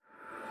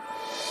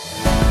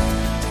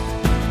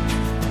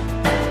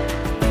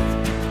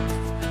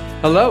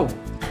Hello,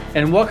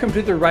 and welcome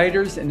to the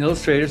Writers and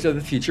Illustrators of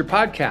the Future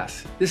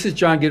podcast. This is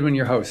John Goodwin,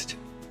 your host.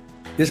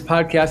 This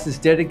podcast is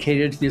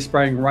dedicated to the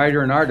aspiring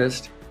writer and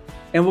artist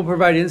and will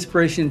provide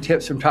inspiration and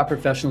tips from top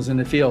professionals in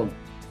the field.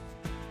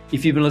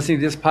 If you've been listening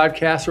to this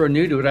podcast or are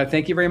new to it, I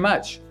thank you very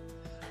much.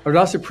 I would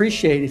also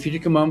appreciate if you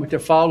took a moment to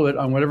follow it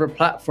on whatever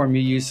platform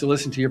you use to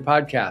listen to your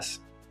podcasts.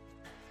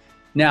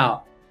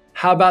 Now,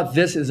 how about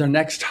this as our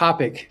next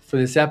topic for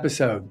this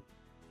episode?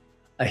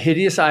 A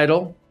hideous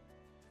idol,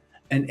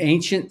 an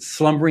ancient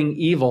slumbering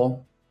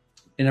evil,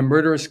 and a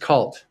murderous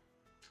cult.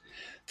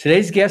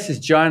 Today's guest is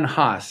John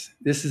Haas.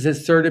 This is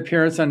his third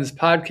appearance on this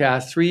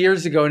podcast. 3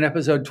 years ago in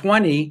episode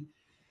 20,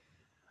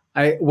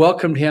 I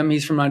welcomed him.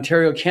 He's from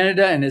Ontario,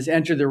 Canada, and has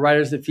entered the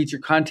Writers of the Future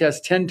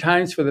contest 10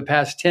 times for the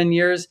past 10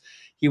 years.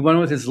 He won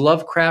with his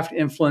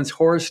Lovecraft-influenced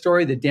horror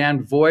story, The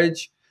Damned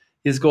Voyage.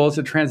 His goal is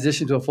to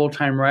transition to a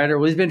full-time writer.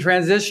 Well, he's been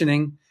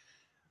transitioning,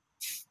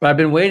 but I've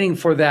been waiting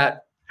for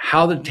that,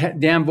 how the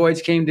Damned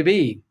Voyage came to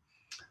be.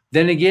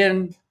 Then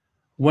again,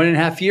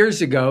 1.5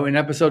 years ago, in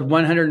episode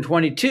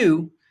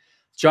 122,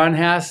 John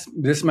Haas,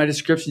 this is my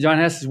description, John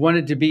Haas has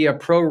wanted to be a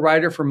pro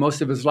writer for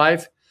most of his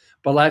life,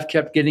 but life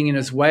kept getting in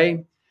his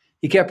way.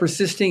 He kept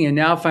persisting and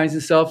now finds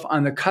himself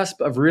on the cusp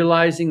of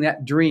realizing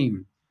that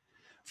dream.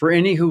 For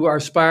any who are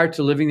aspire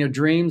to living their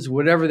dreams,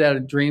 whatever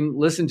that dream,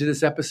 listen to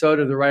this episode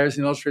of the Writers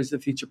and Illustrators of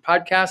the Future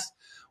podcast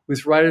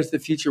with Writers of the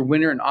Future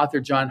winner and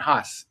author John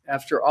Haas.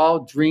 After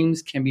all,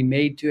 dreams can be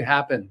made to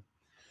happen.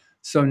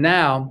 So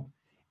now,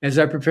 as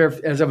I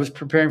was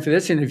preparing for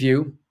this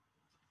interview,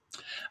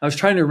 I was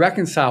trying to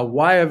reconcile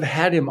why I've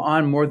had him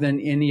on more than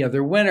any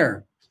other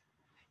winner.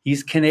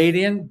 He's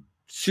Canadian,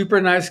 super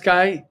nice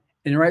guy,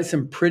 and writes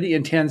some pretty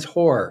intense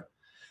horror.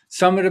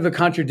 Somewhat of a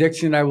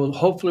contradiction I will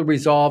hopefully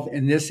resolve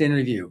in this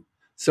interview.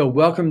 So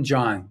welcome,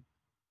 John.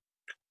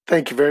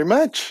 Thank you very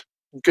much.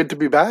 Good to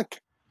be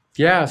back.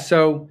 Yeah,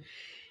 so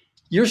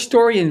your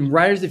story in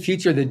Writers of the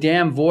Future, The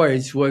Damned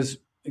Voyage, was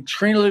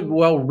extremely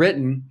well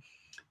written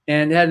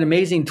and had an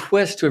amazing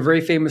twist to a very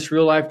famous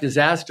real-life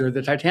disaster,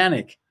 the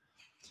Titanic.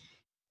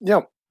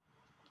 Yeah.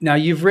 Now,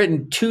 you've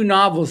written 2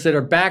 novels that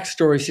are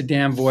backstories to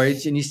Damned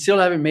Voyage, and you still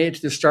haven't made it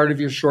to the start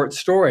of your short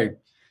story.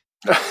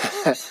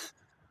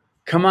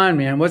 Come on,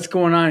 man. What's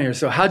going on here?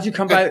 So how'd you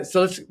come by?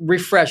 So let's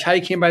refresh how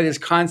you came by this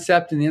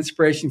concept and the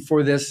inspiration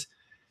for this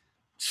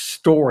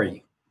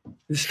story,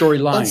 this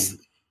storyline.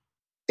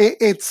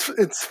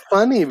 It's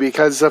funny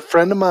because a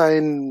friend of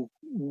mine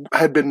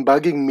had been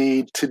bugging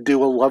me to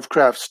do a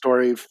Lovecraft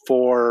story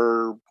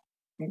for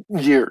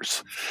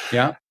years.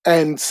 Yeah.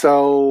 And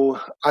so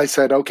I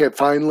said, okay,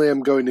 finally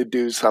I'm going to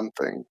do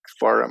something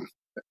for him.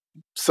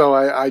 So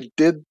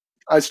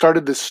I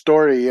started this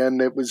story,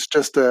 and it was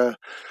just a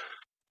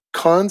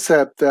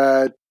concept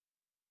that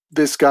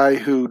this guy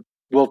who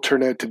will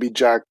turn out to be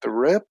Jack the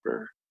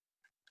Ripper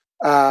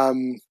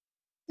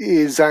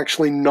is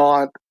actually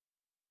not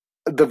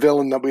the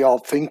villain that we all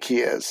think he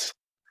is.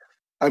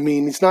 I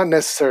mean, he's not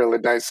necessarily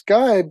a nice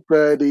guy,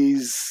 but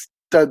he's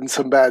done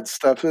some bad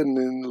stuff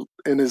in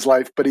his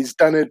life, but he's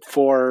done it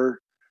for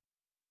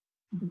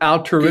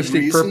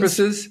altruistic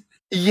purposes?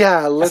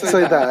 Yeah, let's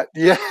say that.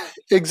 Yeah,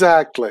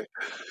 exactly.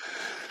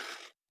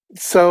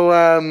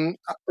 So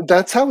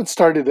that's how it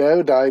started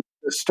out. I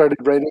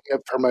started writing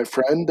it for my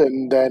friend,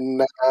 and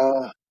then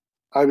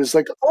I was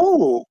like,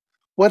 oh,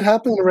 what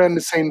happened around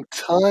the same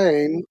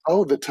time?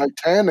 Oh, the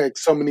Titanic,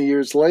 so many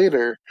years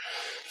later.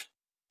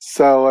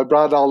 So I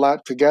brought all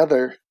that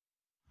together.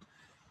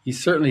 You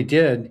certainly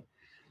did.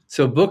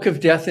 So Book of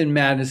Death and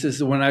Madness is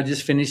the one I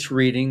just finished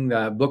reading.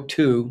 Book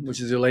 2,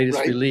 which is their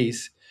latest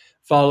release,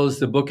 follows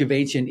the Book of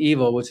Ancient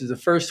Evil, which is the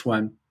first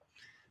one.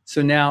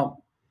 So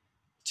now,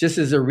 just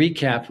as a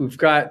recap, we've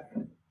got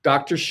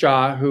Dr.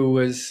 Shah, who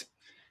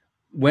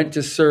went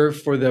to serve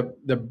for the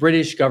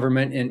British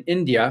government in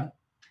India.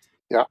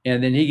 Yeah.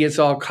 And then he gets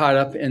all caught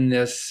up in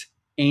this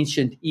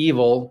ancient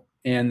evil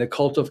and the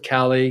cult of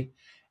Kali.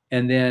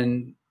 And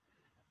then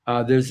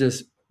there's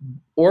this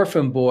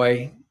orphan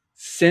boy,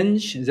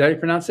 Singe, is that how you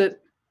pronounce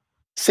it?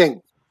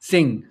 Sing.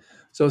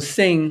 So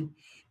Sing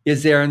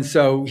is there, and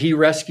so he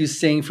rescues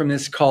Sing from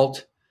this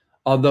cult,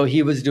 although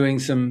he was doing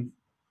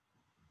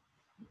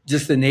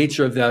just the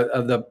nature of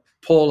the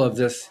pull of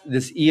this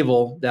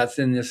evil that's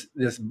in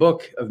this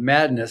book of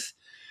madness.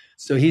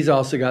 So he's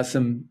also got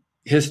some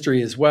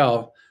history as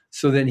well.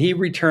 So then he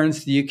returns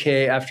to the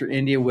UK after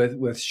India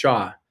with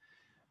Shah.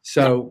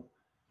 So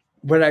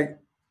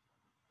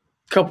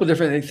couple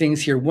different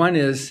things here. One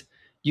is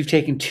you've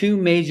taken 2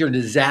 major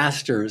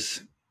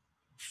disasters,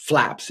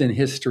 flaps in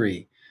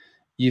history.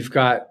 You've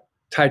got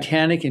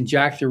Titanic and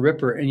Jack the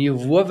Ripper, and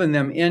you've woven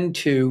them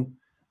into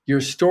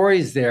your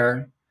stories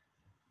there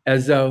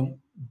as though,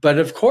 but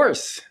of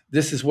course,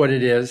 this is what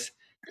it is.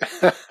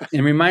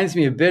 It reminds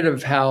me a bit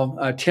of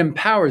how Tim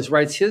Powers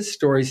writes his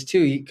stories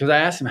too, because I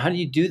asked him, how do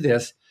you do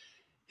this?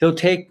 He'll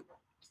take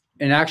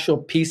an actual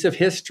piece of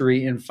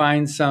history and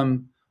find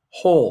some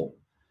hole.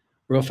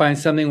 We'll find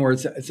something where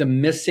it's a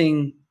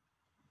missing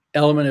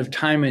element of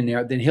time in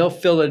there. Then he'll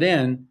fill it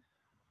in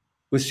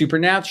with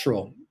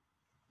supernatural,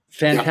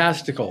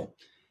 fantastical.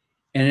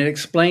 and it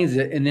explains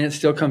it, and then it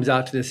still comes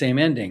out to the same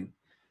ending.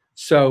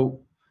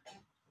 So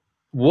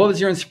what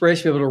was your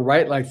inspiration to be able to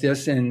write like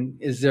this?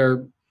 And is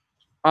there,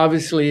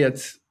 obviously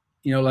it's,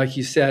 like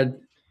you said,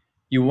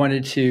 you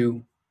wanted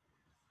to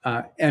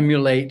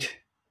emulate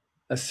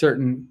a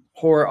certain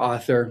horror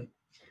author,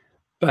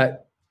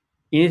 but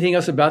anything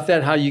else about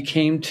that, how you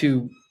came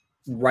to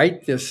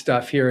write this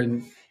stuff here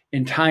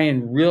and tie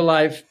in real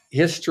life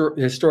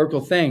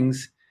historical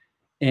things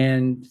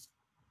and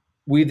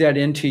weave that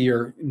into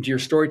your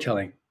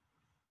storytelling?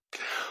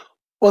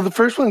 Well, the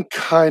first one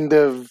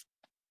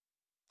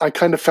I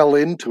kind of fell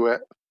into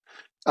it.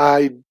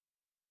 I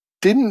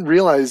didn't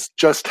realize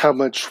just how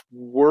much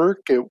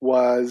work it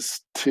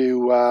was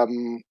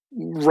to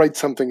write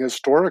something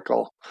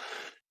historical.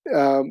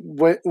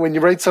 When you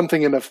write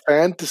something in a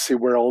fantasy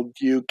world,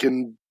 you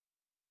can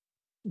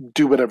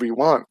do whatever you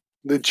want.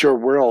 It's your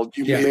world.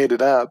 You made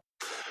it up.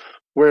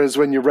 Whereas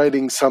when you're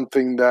writing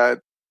something that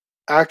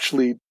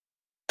actually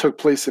took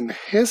place in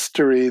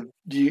history,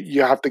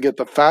 you have to get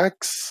the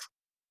facts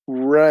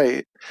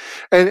right.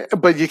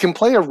 But you can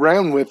play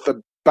around with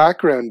the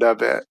background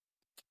of it,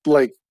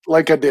 like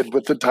I did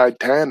with the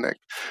Titanic.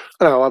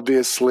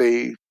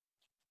 Obviously,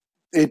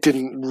 it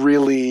didn't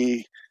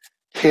really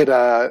hit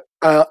a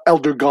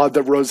elder god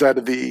that rose out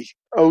of the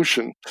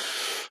ocean,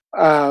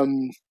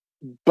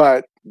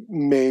 but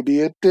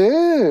maybe it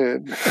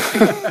did.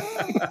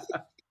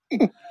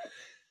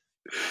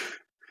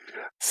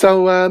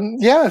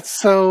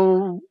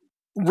 So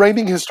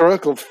writing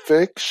historical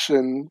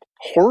fiction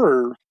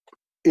horror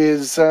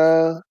is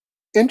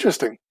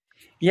interesting.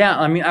 Yeah,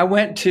 I mean, I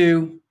went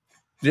to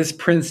this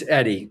Prince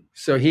Eddie.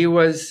 So he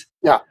was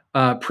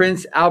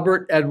Prince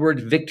Albert Edward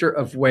Victor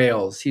of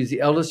Wales. He's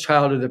the eldest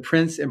child of the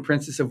Prince and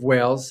Princess of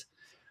Wales,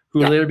 who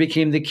later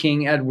became the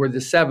King Edward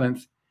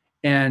VII.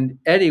 And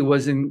Eddie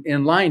was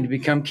in line to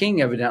become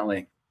king,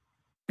 evidently.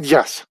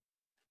 Yes.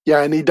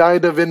 Yeah, and he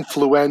died of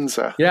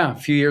influenza. Yeah,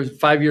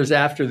 5 years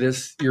after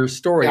your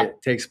story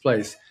takes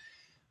place.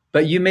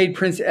 But you made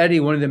Prince Eddie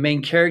one of the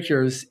main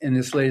characters in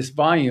this latest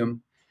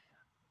volume.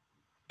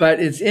 But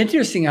it's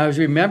interesting, I was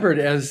remembered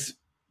as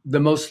the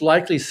most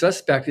likely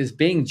suspect as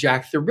being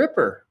Jack the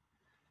Ripper.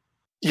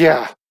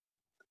 Yeah.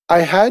 I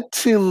had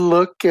to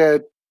look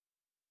at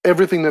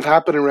everything that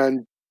happened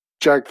around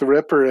Jack the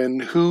Ripper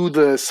and who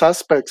the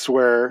suspects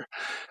were,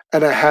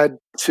 and I had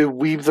to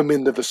weave them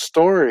into the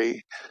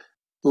story.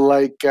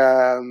 Like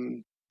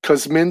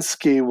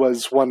Kosminski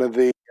was one of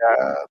the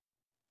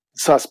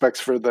suspects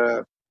for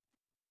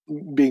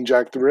being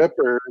Jack the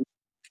Ripper.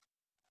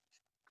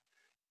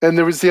 And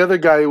there was the other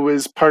guy who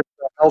was part of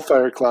the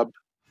Hellfire Club.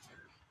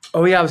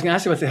 Oh, yeah, I was going to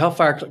ask you about the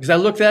Hellfire Club, because I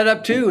looked that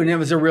up too, and it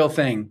was a real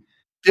thing.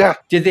 Yeah.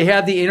 Did they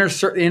have the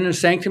inner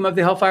sanctum of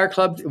the Hellfire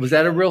Club? Was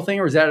that a real thing,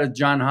 or was that a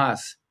John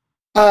Haas?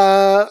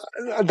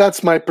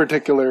 That's my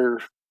particular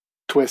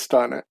twist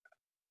on it.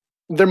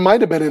 There might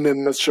have been an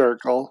inner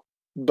circle,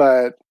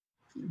 but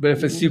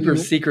if it's super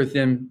secret,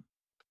 then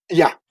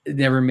it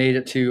never made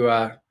it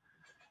to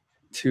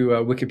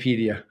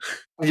Wikipedia.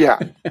 Yeah,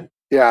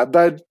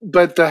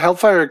 but the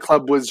Hellfire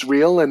Club was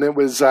real, and it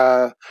was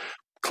a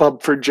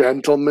club for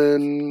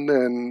gentlemen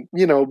and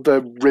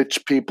the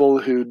rich people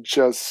who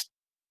just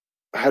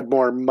had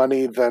more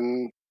money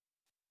than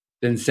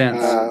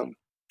sense.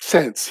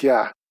 Sense,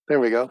 yeah. There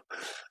we go.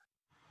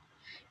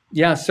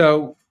 Yeah.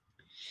 So,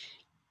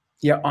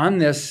 on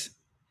this,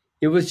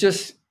 it was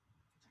just,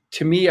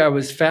 to me, I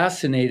was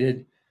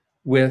fascinated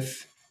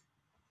with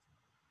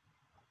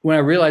when I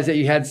realized that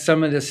you had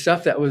some of this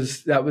stuff that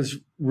was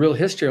real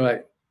history.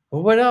 Like,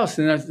 well, what else?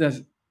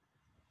 And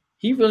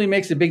he really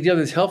makes a big deal of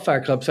this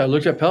Hellfire Club. So I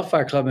looked up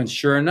Hellfire Club, and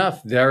sure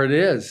enough, there it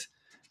is.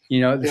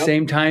 The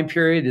same time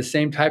period, the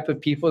same type of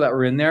people that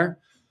were in there.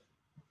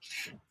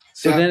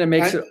 So then it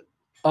makes it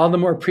all the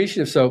more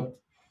appreciative.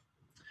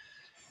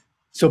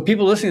 So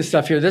people listening to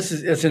stuff here,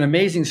 it's an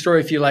amazing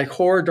story. If you like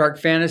horror, dark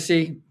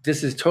fantasy,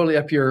 this is totally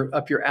up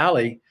your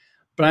alley.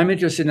 But I'm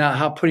interested in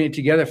how putting it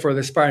together for the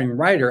aspiring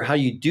writer, how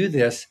you do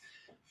this,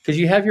 because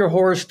you have your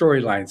horror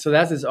storyline. So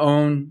that's its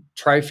own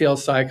tri-fail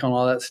cycle and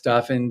all that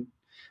stuff. And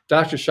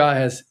Dr. Shaw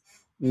has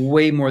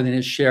way more than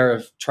his share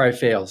of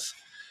tri-fails.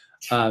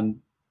 He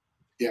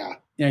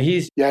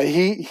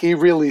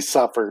really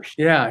suffers.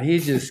 Yeah, he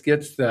just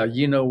gets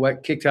the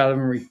kicked out of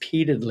him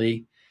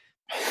repeatedly,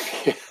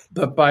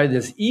 but by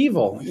this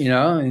evil,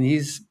 and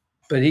he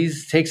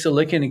takes a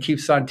licking and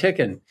keeps on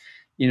ticking,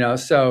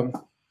 So,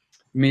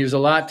 I mean, there's a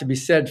lot to be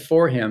said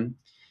for him,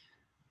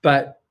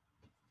 but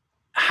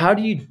how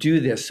do you do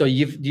this? So do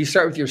you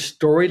start with your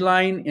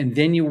storyline and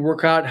then you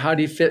work out how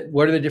do you fit?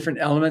 What are the different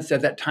elements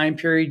at that time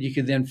period you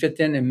could then fit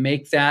in and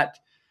make that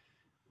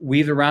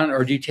weave around,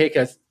 or do you take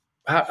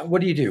what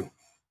do you do?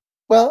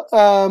 Well,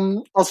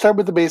 I'll start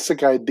with the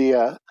basic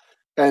idea,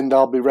 and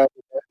I'll be right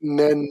with it. And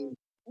then,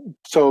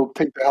 so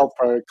take the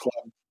Hellfire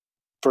Club,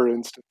 for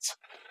instance.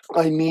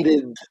 I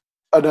needed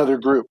another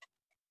group,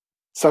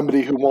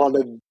 somebody who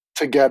wanted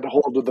to get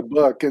hold of the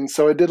book. And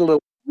so I did a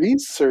little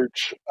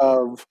research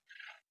of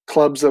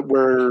clubs that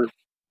were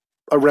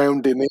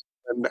around in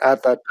England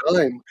at that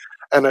time,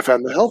 and I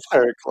found the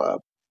Hellfire Club.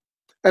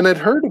 And I'd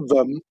heard of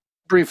them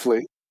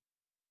briefly.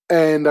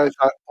 And I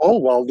thought, oh,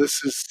 well,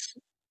 this is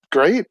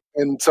great.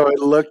 And so I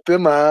looked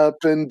them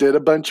up and did a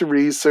bunch of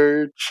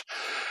research,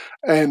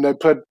 and I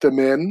put them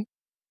in.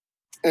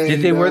 And,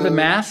 did they wear the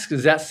mask?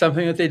 Is that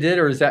something that they did,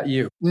 or is that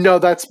you? No,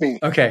 that's me.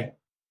 Okay.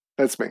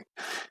 That's me.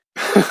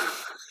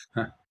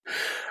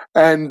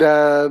 And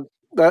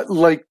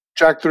like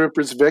Jack the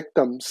Ripper's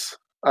victims,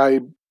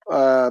 I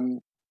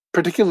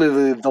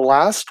particularly the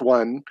last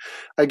one,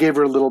 I gave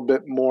her a little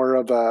bit more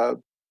of a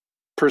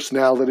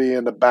personality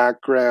and a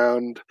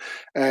background,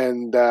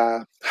 and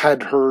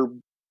had her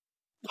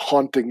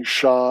haunting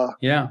Shaw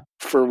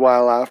for a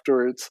while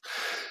afterwards.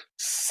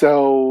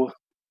 So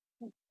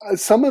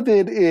some of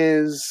it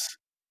is,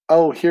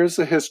 oh, here's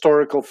a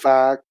historical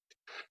fact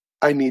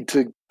I need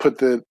to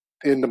put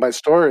into my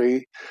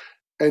story.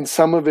 And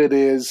some of it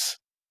is,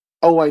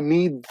 oh, I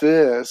need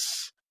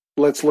this.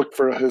 Let's look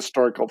for a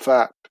historical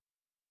fact.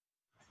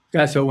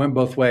 Yeah, so it went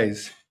both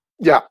ways.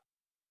 Yeah.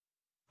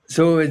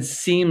 So it would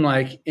seem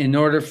like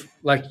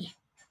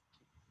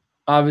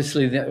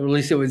obviously, at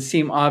least it would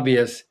seem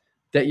obvious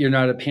that you're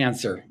not a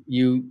pantser.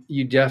 You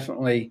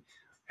definitely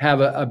have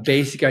a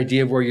basic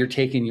idea of where you're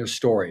taking your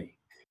story.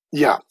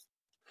 Yeah.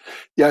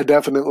 Yeah,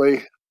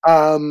 definitely.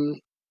 I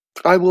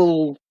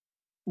will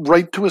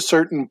write to a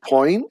certain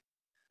point,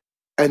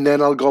 and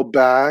then I'll go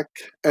back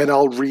and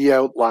I'll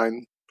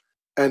re-outline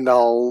and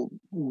I'll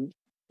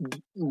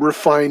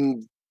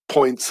refine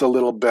points a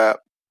little bit,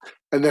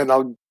 and then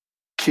I'll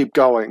keep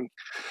going.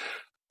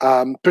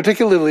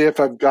 Particularly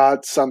if I've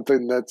got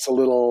something that's a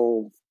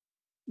little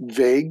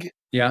vague.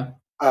 Yeah.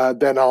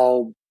 Then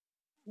I'll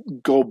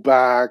go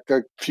back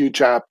a few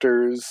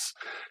chapters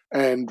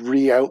and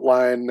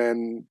re-outline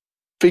and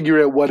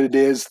figure out what it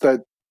is that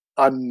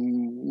I'm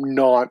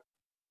not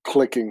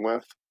clicking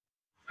with.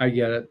 I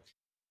get it.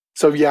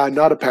 So yeah,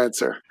 not a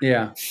pantser.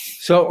 Yeah.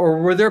 So,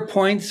 or were there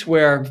points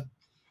where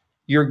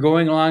you're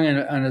going along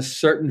on a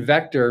certain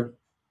vector,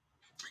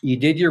 you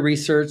did your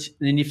research,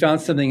 and then you found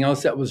something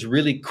else that was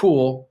really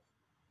cool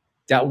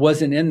that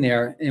wasn't in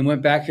there, and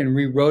went back and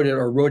rewrote it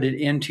or wrote it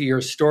into your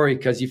story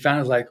because you found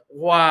it was like,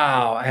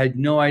 wow, I had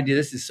no idea.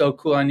 This is so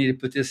cool. I need to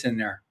put this in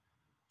there.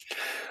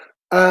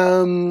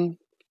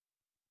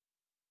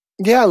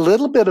 Yeah, a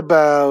little bit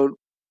about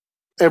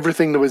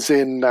everything that was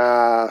in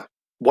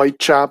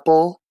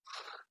Whitechapel.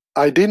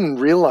 I didn't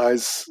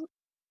realize,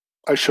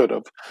 I should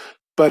have,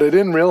 but I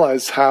didn't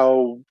realize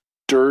how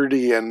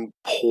dirty and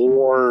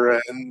poor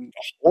and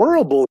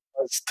horrible it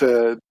was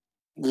to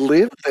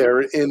live there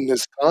in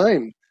this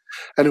time.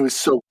 And it was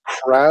so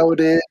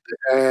crowded,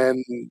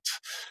 and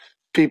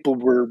people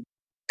were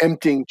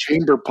emptying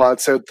chamber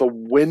pots out the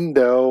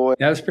window.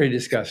 That was pretty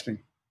disgusting.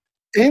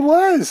 It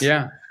was.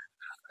 Yeah.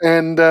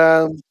 And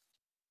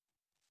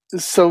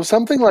so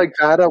something like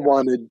that I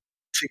wanted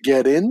to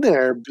get in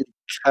there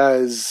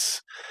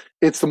because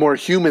it's the more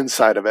human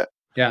side of it.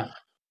 Yeah.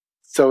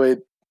 So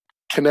it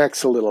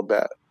connects a little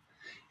bit.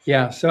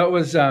 Yeah. So it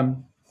was, that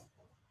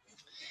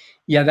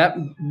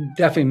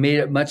definitely made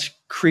it much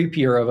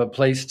creepier of a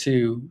place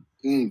to,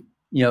 in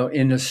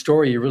the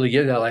story, you really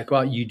get that, like,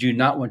 well, you do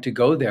not want to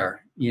go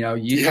there.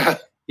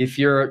 If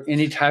you're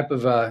any type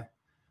of an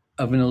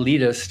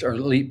elitist or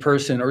elite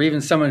person, or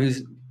even someone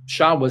who's,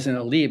 Shaw wasn't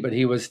elite, but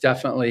he was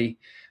definitely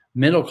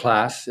middle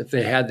class, if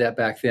they had that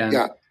back then.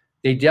 Yeah.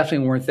 They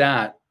definitely weren't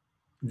that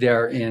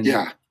there in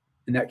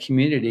that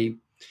community.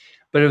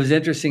 But it was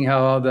interesting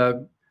how all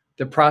the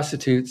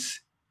prostitutes,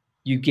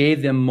 you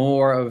gave them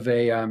more of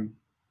a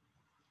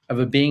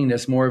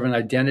beingness, more of an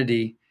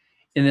identity,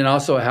 and then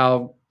also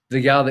how the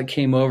gal that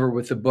came over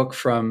with the book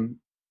from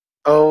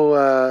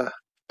Ananya.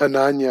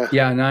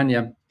 Yeah,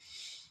 Ananya.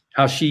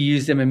 How she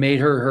used them and made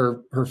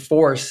her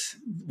force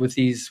with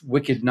these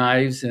wicked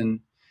knives, and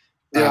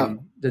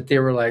that they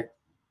were like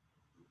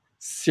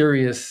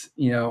serious,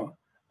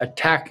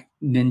 attack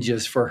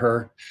ninjas for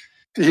her.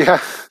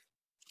 Yeah.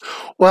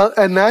 Well,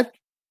 and that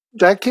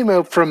came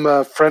out from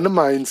a friend of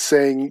mine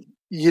saying,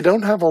 you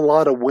don't have a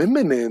lot of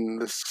women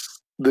in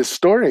this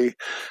story.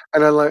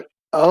 And I'm like,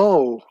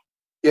 oh,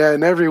 yeah,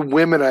 and every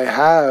woman I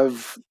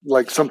have,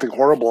 like, something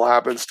horrible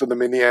happens to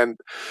them in the end.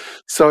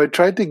 So I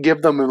tried to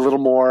give them a little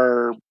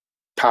more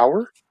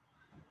power.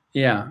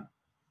 Yeah.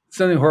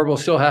 Something horrible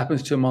still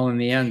happens to them all in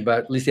the end,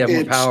 but at least they have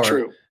more power. It's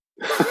true.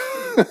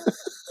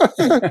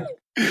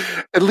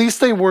 At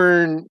least they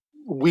weren't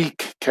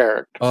weak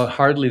characters. Oh,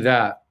 hardly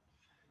that.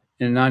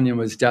 And Anya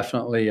was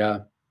definitely,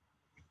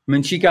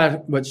 she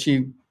got what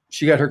she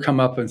got her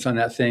comeuppance on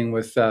that thing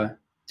with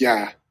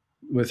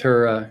with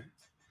her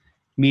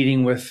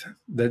meeting with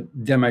the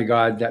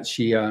demigod that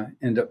she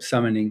ended up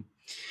summoning.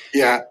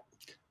 Yeah.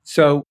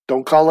 So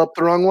don't call up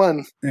the wrong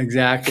one.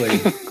 Exactly.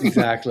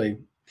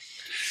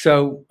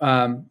 So,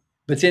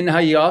 but then how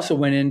you also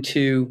went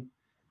into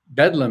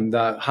Bedlam,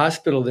 the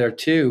hospital there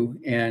too,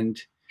 and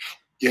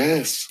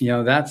yes,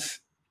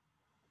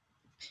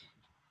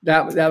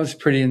 that was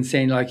pretty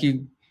insane. Like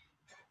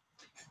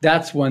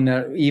that's one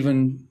that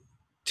even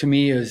to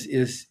me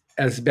is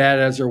as bad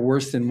as or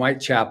worse than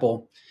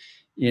Whitechapel,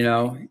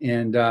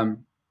 and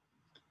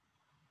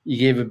you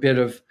gave a bit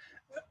of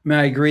mean,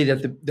 I agree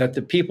that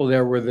the people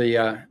there were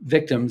the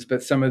victims,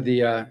 but some of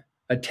the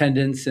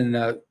attendants and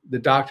the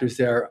doctors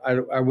there,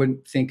 I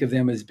wouldn't think of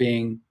them as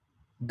being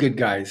good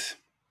guys.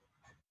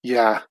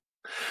 Yeah.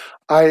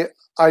 I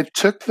I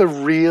took the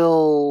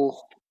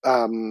real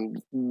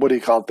what do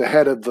you call it? The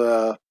head of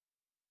the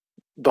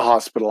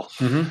hospital.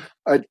 Mm-hmm.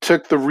 I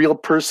took the real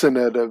person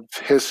out of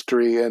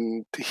history,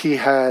 and he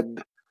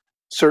had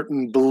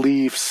certain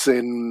beliefs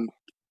in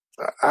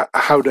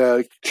how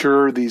to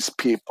cure these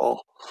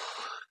people,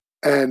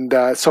 and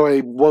so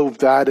I wove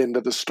that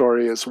into the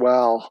story as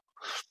well.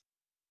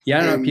 Yeah, I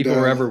don't know if And people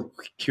were ever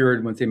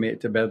cured once they made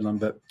it to Bedlam,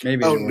 but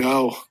maybe oh they were.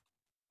 no,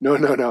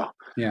 no,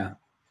 Yeah.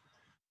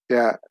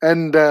 yeah,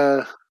 and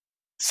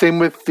same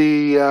with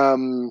the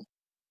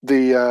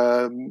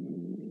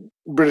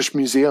British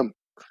Museum.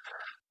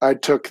 I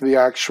took the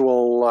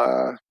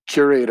actual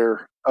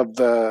curator of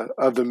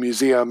the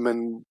museum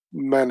and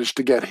managed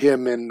to get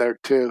him in there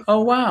too.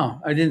 Oh wow,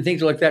 I didn't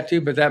think like that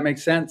too, but that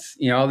makes sense.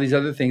 You know, all these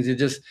other things,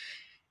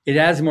 it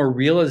adds more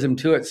realism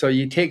to it. So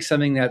you take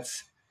something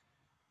that's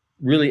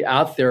really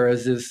out there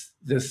as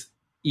this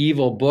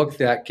evil book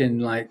that can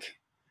like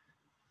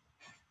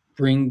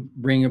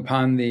bring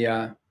upon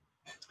the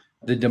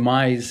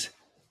demise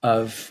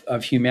of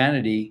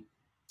humanity.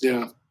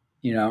 Yeah,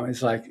 You know,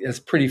 it's like it's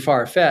pretty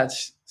far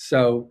fetched.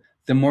 So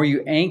the more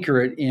you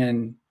anchor it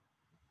in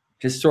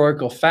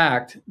historical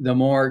fact, the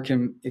more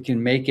it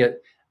can make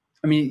it.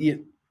 I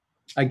mean,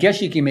 I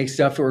guess you can make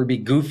stuff that would be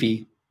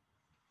goofy,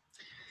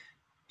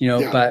 you know,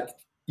 yeah, but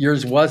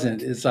yours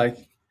wasn't. It's like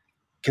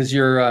because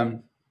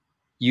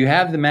you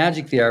have the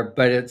magic there,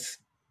 but it's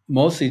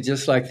mostly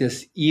just like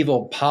this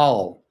evil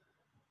pall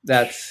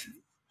that's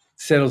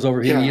settles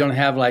over here. You yeah, don't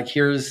have like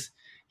here's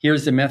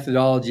the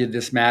methodology of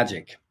this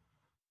magic.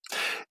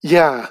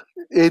 yeah.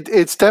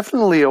 It's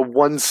definitely a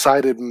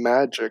one-sided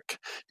magic.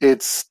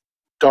 It's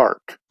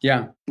dark.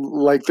 Yeah,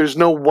 Like there's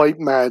no white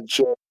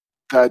magic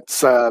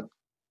that's the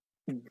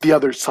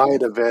other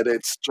side of it.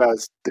 It's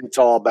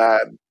all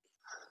bad.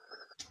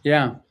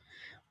 yeah.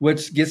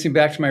 Which gets me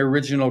back to my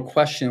original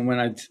question when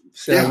I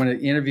said I Yeah, want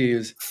to interview you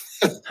is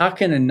how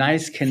can a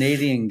nice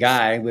Canadian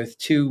guy with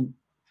two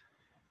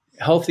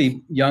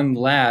healthy young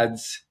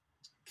lads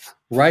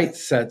write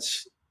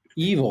such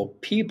evil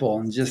people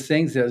and just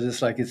things that are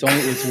just like it's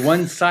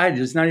one sided.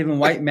 It's not even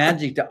white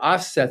magic to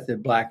offset the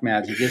black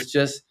magic. It's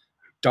just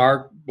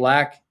dark,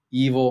 black,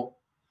 evil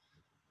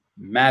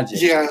magic.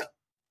 yeah.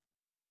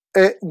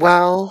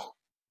 Well,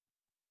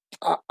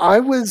 I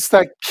was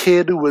that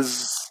kid who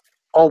was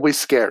always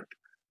scared.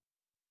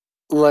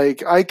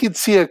 Like I could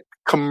see a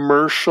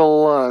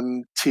commercial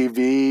on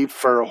TV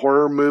for a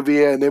horror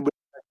movie and it would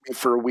affect me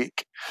for a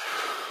week.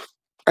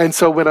 And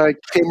so when I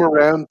came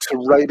around to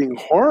writing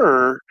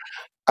horror,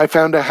 I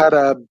found I had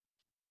a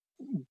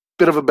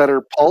bit of a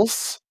better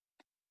pulse.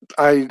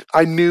 I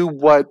knew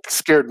what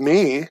scared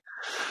me,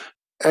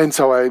 and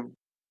so I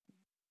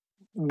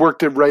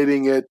worked at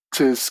writing it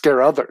to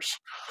scare others.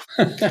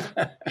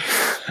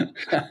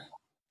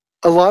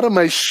 A lot of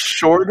my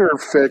shorter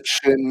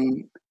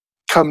fiction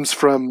comes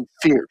from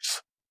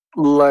fears.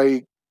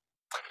 Like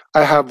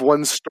I have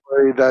one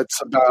story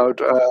that's about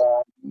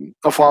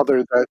a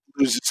father that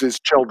loses his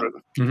children.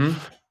 Mm-hmm.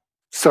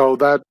 So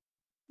that's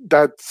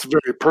a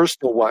very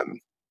personal one.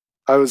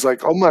 I was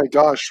like, oh my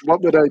gosh,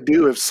 what would I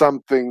do if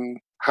something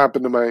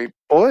happened to my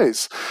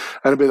boys?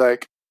 And I'd be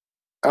like,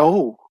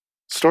 oh,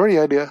 story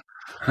idea.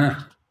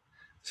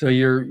 So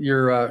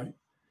you're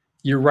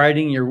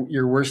writing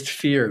your worst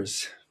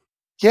fears.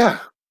 Yeah.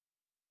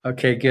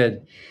 Okay,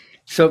 good.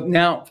 So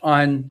now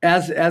on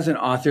as an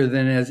author,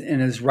 then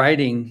as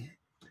writing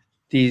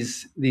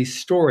these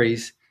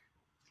stories,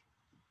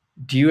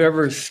 do you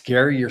ever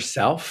scare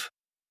yourself?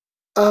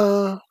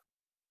 Uh,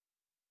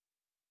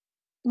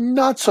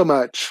 Not so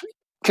much.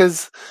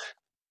 Because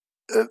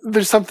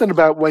there's something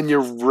about when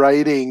you're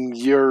writing,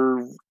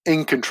 you're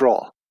in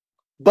control.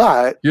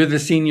 But You're the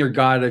senior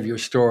god of your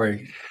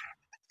story.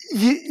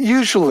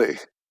 usually,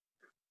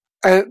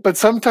 but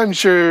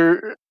sometimes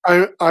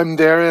I'm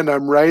there and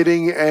I'm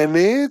writing and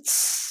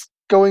it's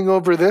going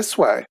over this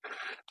way.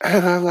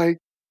 And I'm like,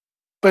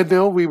 but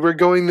no, we were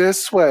going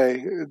this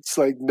way. It's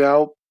like,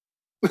 no.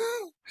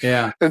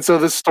 Yeah. And so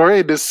the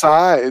story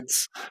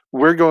decides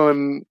we're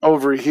going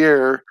over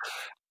here.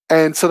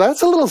 And so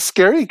that's a little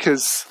scary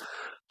because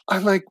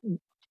I'm like,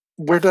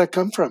 where did that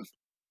come from?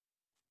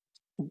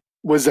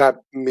 Was that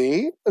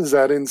me? Is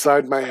that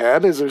inside my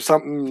head? Is there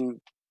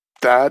something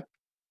that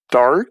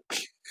dark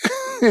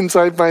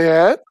inside my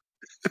head?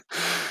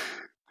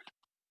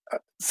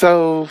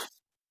 So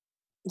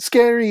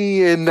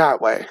scary in that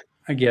way.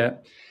 I get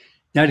it.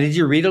 Now, did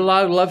you read a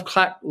lot of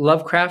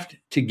Lovecraft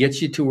to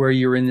get you to where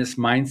you're in this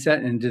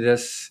mindset, into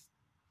this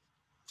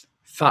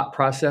thought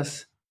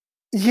process?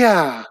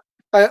 Yeah.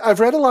 I've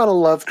read a lot of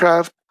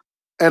Lovecraft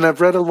and I've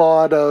read a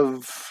lot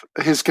of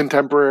his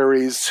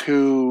contemporaries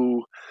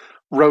who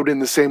wrote in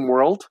the same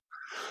world.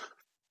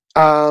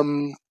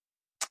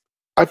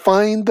 I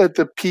find that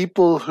the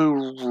people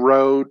who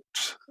wrote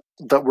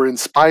that were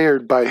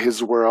inspired by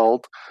his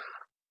world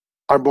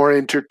are more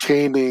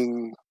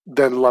entertaining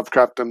than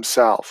Lovecraft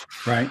himself.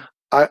 Right.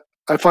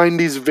 I find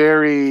he's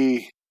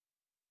very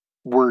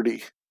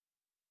wordy,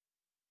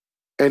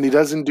 and he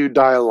doesn't do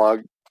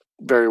dialogue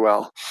very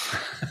well.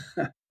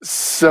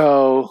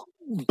 So,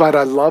 but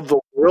I love the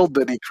world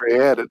that he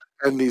created,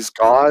 and these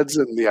gods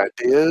and the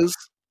ideas,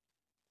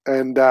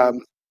 and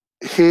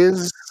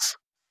his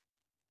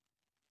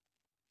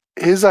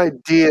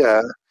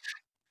idea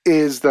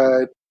is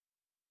that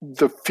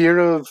the fear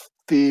of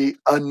the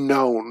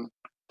unknown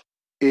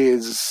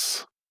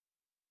is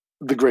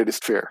the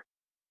greatest fear,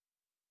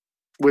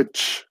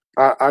 which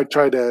I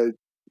try to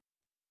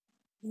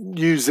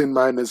use in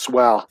mine as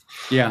well.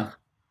 Yeah.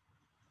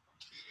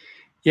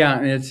 Yeah,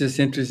 and it's just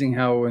interesting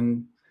how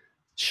when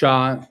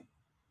Shaw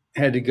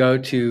had to go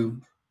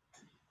to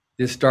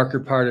this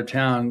darker part of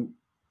town,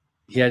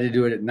 he had to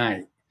do it at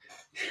night.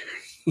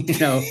 You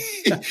know,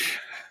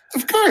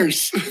 Of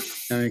course.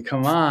 I mean,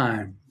 come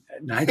on,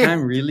 at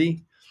nighttime,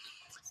 really?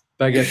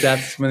 But I guess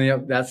that's when you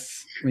have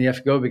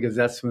to go, because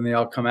that's when they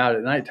all come out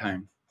at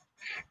nighttime.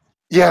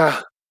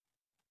 Yeah.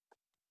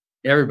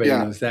 Everybody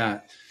knows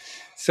that.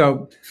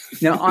 So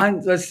now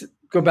let's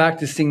go back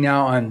to seeing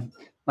now on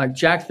like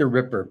Jack the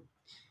Ripper.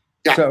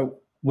 Yeah. So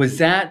was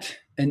that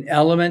an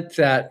element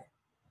that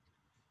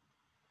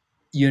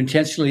you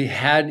intentionally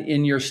had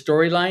in your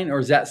storyline, or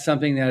is that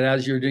something that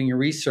as you're doing your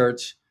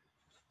research,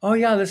 oh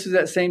yeah, this is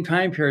that same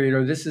time period,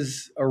 or this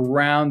is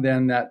around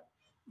then that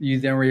you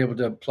then were able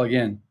to plug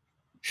in?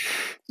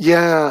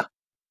 Yeah.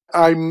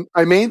 I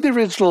made the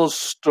original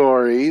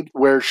story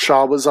where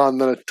Shaw was on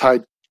the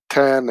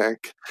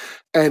Titanic,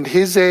 and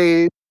his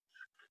age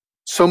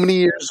so many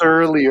years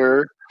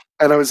earlier,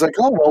 and I was like,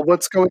 oh, well,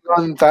 what's going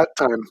on at that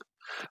time?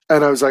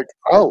 And I was like,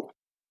 oh,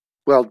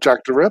 well,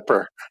 Jack the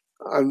Ripper.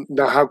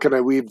 Now, how can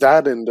I weave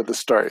that into the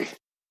story?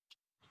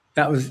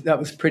 That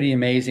was pretty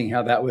amazing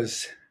how that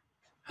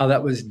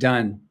was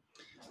done.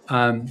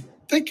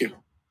 Thank you.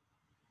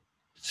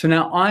 So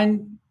now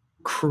on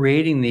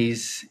creating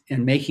these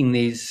and making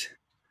these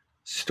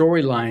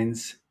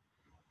storylines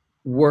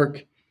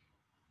work,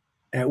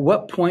 at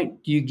what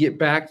point do you get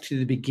back to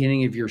the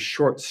beginning of your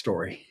short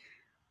story?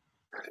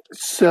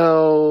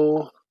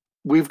 So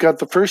we've got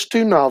the first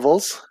two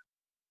novels,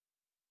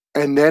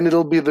 and then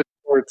it'll be the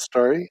short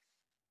story,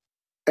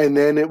 and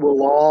then it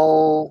will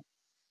all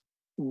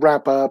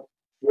wrap up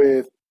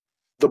with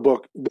the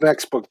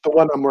next book, the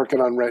one I'm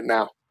working on right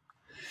now.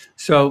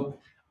 So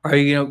are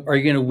you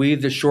going to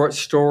weave the short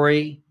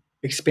story,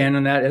 expand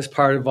on that as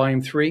part of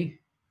volume 3?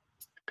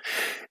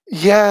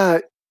 Yeah.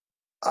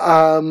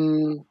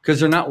 Because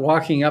they're not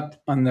walking out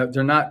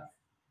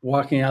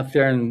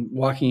there and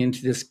walking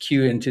into this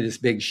queue, into this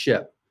big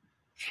ship,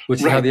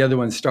 which is how the other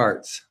one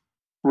starts.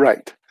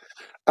 Right.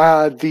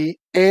 The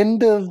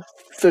end of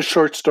the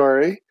short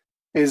story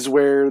is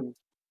where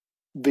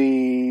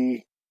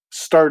the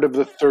start of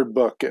the third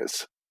book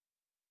is.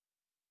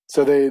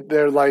 So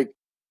they're like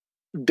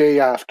day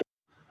after.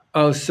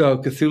 Oh, so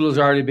Cthulhu's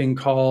already been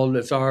called.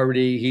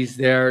 He's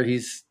there.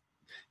 He's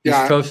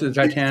close to the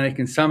Titanic,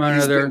 and somehow or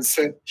another,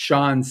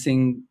 Shaw and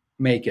Sing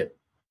make it.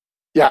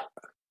 Yeah.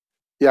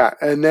 Yeah.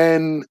 And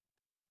then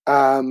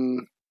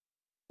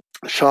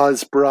Shaw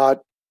is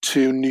brought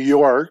to New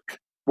York,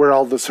 where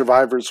all the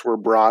survivors were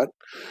brought.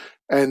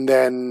 And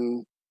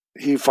then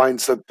he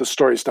finds that the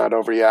story's not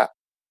over yet.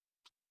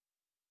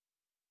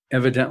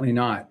 Evidently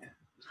not.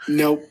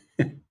 Nope.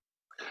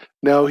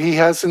 No, he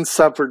hasn't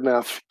suffered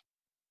enough.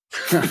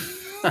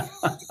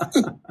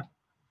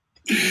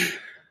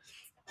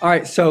 All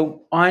right,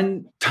 so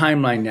on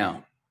timeline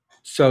now.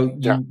 So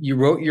you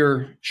wrote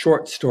your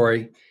short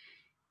story.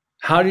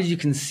 How did you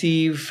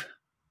conceive,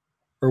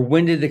 or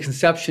when did the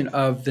conception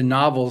of the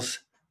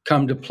novels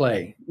come to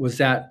play? Was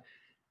that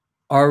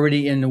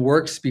already in the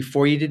works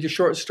before you did your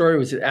short story?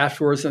 Was it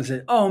afterwards and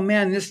said, oh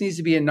man, this needs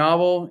to be a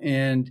novel?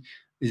 And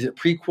is it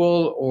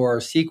prequel or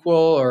sequel?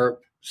 Or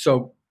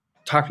so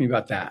talk to me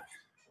about that.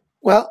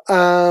 Well,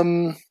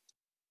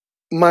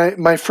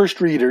 my first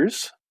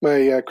readers,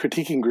 my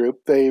critiquing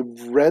group, they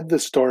read the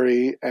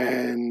story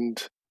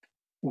and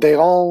they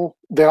all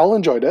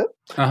enjoyed it,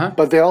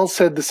 but they all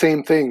said the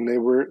same thing.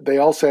 They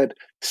all said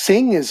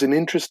Sing is an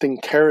interesting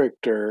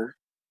character,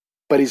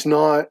 but he's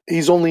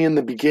only in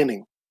the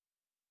beginning,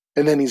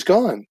 and then he's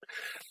gone.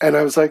 And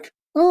I was like,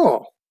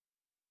 oh,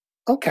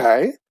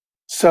 okay.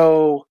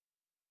 So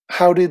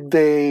how did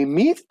they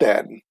meet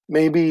then?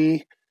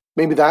 Maybe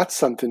that's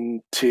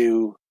something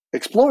to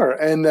explore.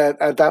 And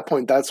at that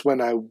point, that's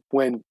when I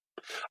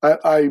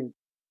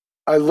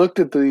looked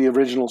at the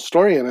original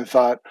story and I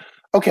thought,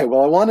 okay,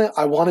 well,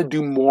 I want to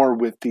do more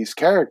with these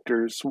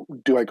characters.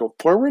 Do I go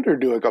forward or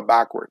do I go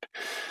backward?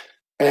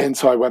 And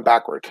so I went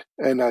backward,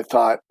 and I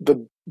thought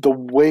the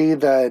way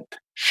that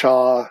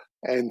Shaw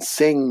and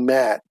Sing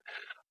met,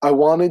 I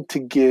wanted to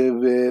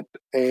give it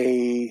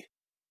a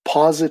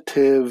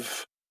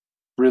positive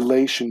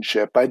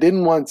relationship. I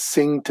didn't want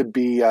Sing to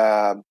be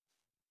a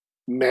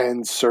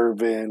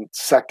manservant,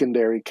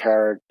 secondary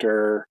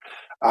character.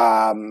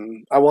 I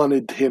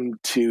wanted him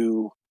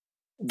to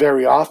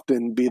very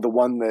often be the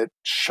one that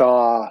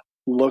Shaw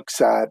looks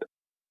at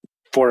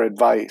for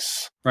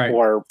advice Right.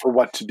 or for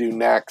what to do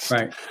next,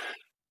 Right.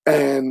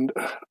 and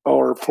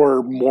or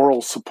for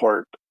moral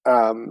support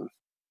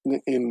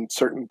in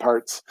certain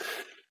parts.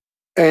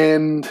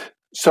 And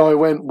so I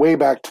went way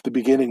back to the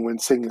beginning when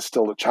Sing is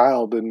still a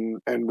child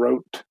and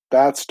wrote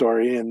that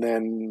story. And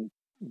then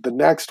the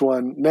next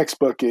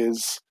book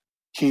is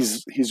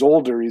he's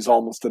older, he's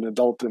almost an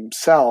adult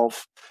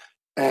himself,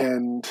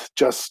 and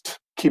just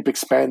keep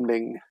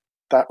expanding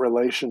that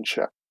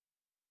relationship.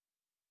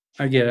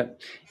 I get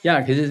it.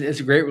 Yeah, because it's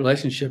a great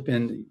relationship,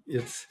 and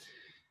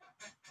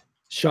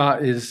Shaw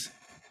is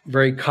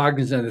very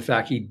cognizant of the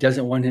fact he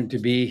doesn't want him to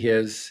be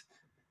his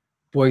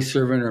boy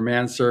servant or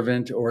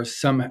manservant or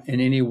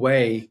in any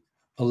way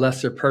a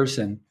lesser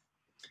person.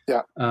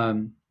 Yeah.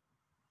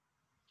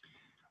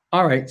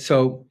 All right.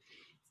 So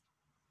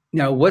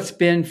now, what's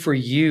been for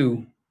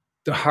you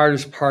the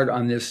hardest part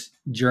on this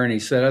journey,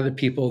 so that other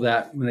people,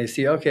 that when they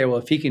see, okay, well,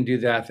 if he can do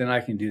that, then I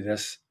can do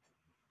this.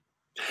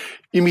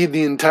 You mean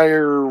the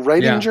entire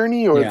writing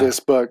journey or this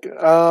book?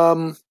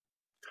 The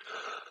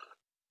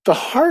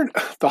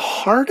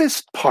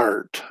hardest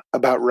part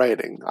about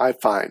writing, I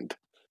find,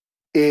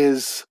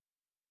 is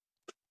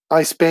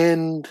I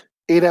spend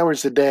 8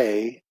 hours a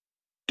day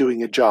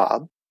doing a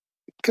job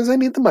because I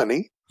need the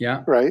money.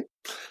 Yeah. Right.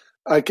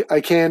 I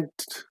can't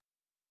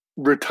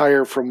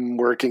retire from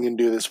working and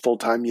do this full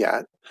time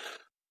yet,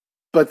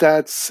 but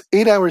that's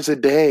 8 hours a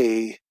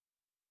day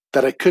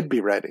that I could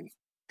be writing.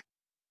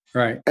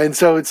 Right. And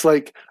so it's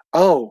like,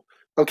 oh,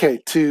 okay,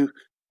 to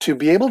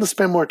be able to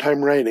spend more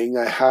time writing,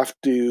 I have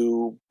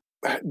to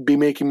be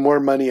making more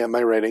money at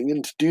my writing.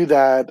 And to do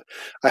that,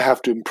 I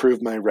have to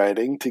improve my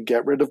writing to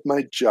get rid of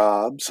my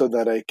job so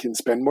that I can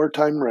spend more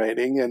time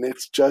writing. And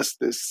it's just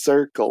this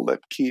circle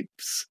that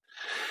keeps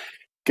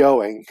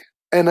going.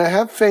 And I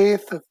have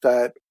faith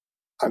that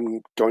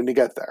I'm going to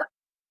get there.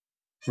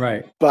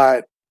 Right.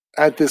 But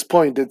at this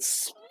point,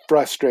 it's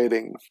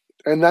frustrating.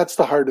 And that's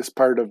the hardest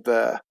part of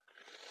the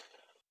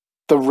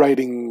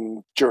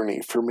writing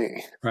journey for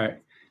me.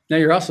 Right. Now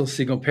you're also a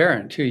single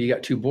parent too. You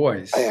got 2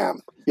 boys. I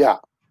am. Yeah.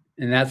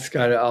 And that's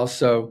got to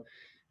also,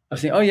 I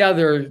was thinking, oh yeah,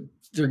 they're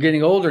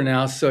getting older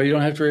now, so you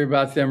don't have to worry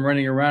about them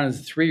running around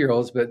as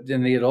 3-year-olds, but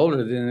then they get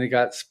older, then they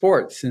got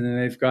sports, and then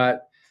they've got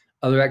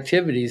other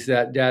activities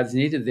that dad's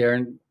needed there.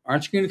 And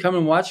aren't you going to come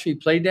and watch me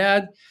play,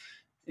 Dad?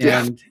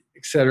 And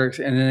et cetera.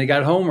 And then they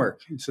got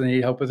homework. So they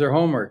need help with their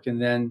homework.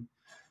 And then,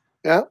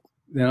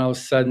 then all of a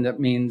sudden that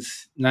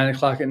means 9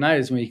 o'clock at night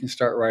is when you can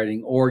start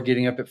writing, or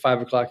getting up at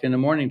 5 o'clock in the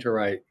morning to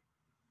write.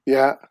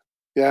 Yeah.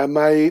 Yeah.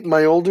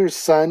 My older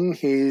son,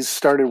 he's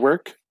started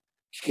work.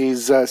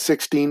 He's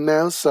 16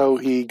 now. So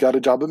he got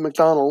a job at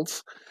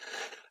McDonald's,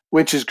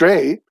 which is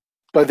great.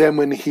 But then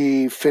when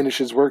he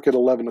finishes work at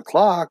 11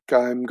 o'clock,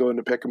 I'm going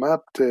to pick him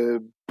up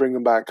to bring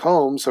him back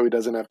home so he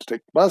doesn't have to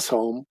take the bus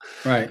home.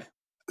 Right.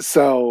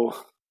 So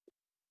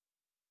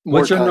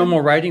what's your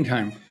normal writing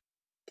time?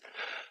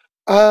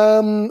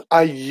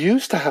 I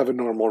used to have a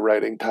normal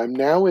writing time.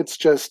 Now it's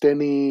just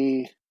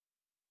any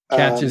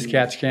catch as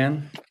catch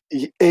can.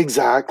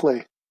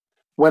 Exactly.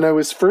 When I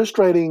was first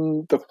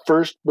writing the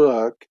first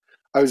book,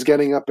 I was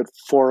getting up at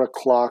 4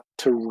 o'clock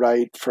to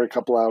write for a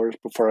couple hours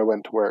before I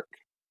went to work.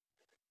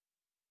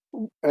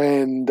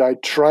 And I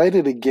tried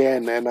it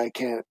again, and I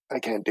can't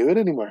do it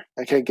anymore.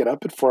 I can't get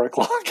up at 4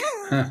 o'clock.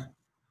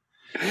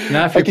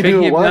 Now, if you're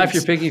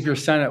picking up your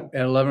son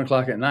at 11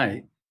 o'clock at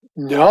night.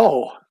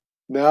 No.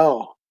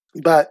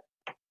 But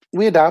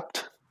we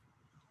adapt.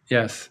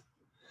 Yes.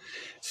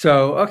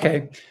 So,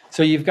 okay.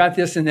 So you've got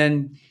this, and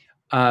then,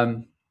 but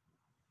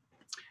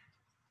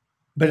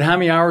how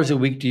many hours a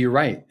week do you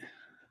write?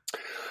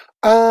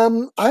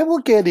 I will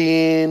get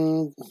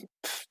in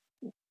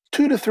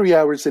 2 to 3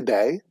 hours a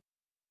day.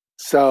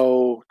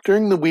 So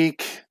during the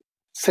week,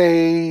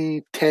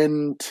 say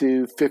 10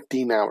 to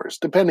 15 hours,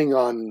 depending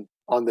on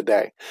the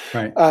day.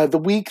 Right. The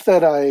week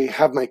that I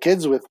have my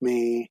kids with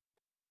me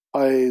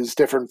is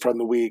different from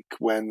the week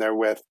when they're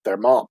with their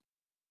mom.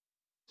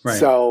 Right.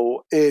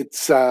 So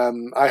it's I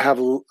have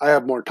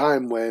more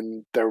time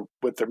when they're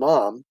with their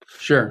mom.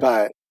 Sure.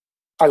 But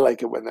I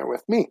like it when they're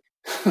with me.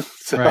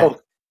 So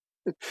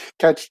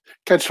catch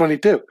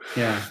 22.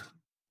 Yeah.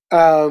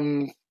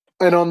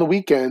 And on the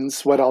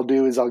weekends, what I'll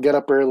do is I'll get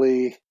up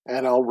early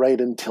and I'll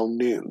write until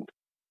noon.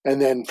 And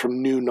then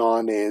from noon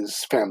on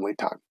is family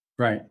time.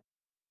 Right.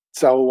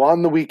 So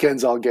on the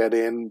weekends, I'll get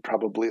in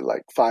probably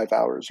like 5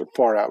 hours or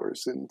 4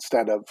 hours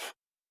instead of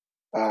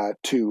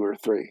 2 or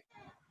 3.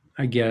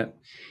 I get it.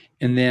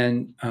 And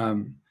then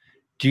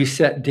do you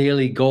set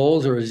daily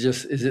goals, or is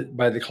it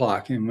by the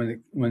clock?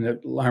 And when the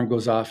alarm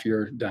goes off,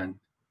 you're done?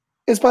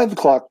 It's by the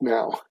clock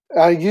now.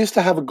 I used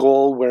to have a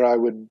goal where I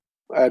would,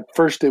 at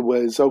first it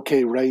was,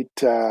 okay, write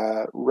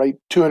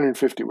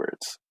 250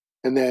 words.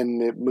 And then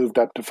it moved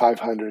up to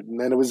 500, and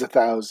then it was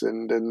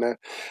 1,000.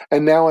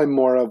 And now I'm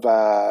more of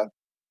a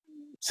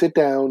sit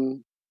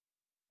down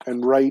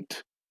and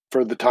write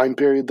for the time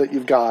period that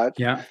you've got.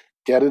 Yeah.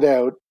 Get it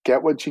out,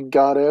 get what you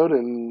got out,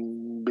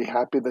 and be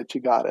happy that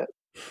you got it.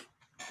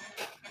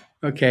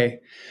 Okay.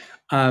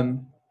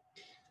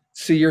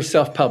 So you're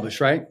self-published,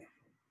 right?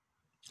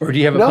 Or do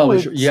you have a No,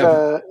 publisher? it's You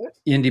have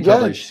indie yeah,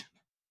 published.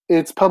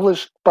 it's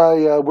published by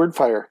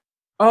Wordfire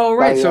Oh,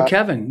 right. by So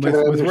Kevin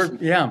Kevin with Anderson.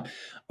 Word. Yeah.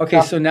 Okay.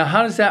 Yeah. So now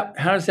how does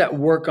that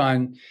work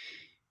on,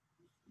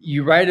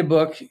 you write a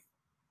book,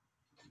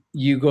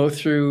 you go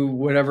through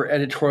whatever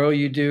editorial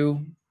you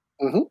do,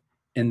 Hmm.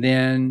 and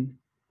then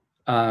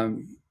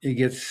it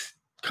gets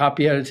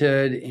copy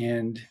edited,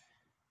 and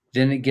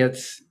then it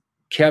gets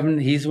Kevin.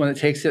 He's the one that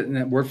takes it, and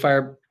then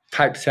Wordfire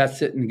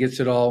typesets it and gets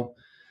it all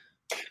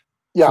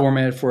Yeah.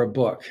 formatted for a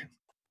book.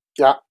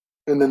 Yeah.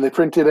 And then they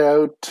print it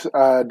out,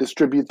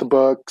 distribute the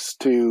books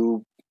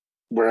to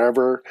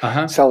wherever,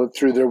 sell it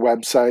through their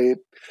website.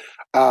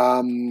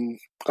 Um,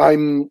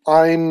 I'm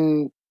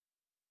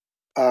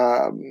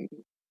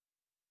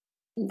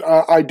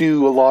I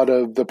do a lot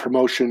of the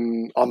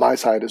promotion on my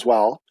side as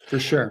well. For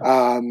sure.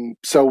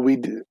 So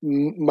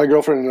my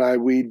girlfriend and I,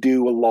 we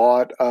do a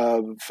lot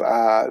of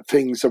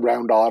things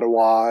around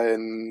Ottawa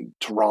and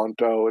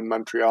Toronto and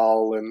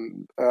Montreal,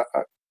 and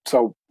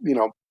so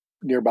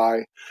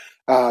nearby.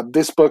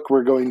 This book,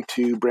 we're going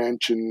to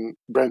branch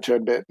out a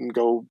bit and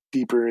go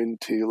deeper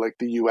into like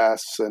the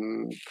U.S.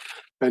 and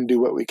do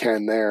what we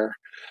can there.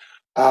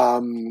 A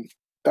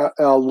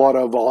lot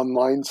of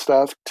online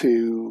stuff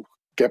to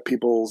get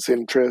people's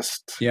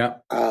interest. Yeah.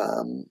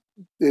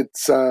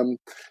 It's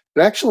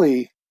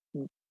actually,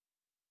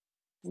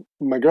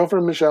 my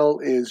girlfriend Michelle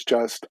is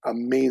just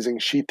amazing.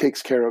 She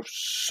takes care of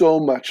so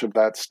much of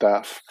that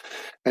stuff,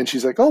 and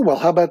she's like, "Oh well,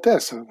 how about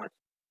this?" And I'm like,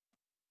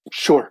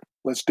 "Sure,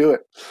 let's do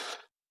it."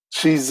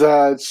 She's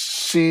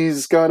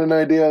got an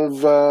idea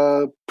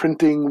of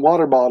printing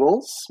water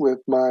bottles with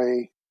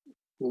my.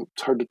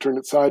 It's hard to turn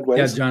it sideways.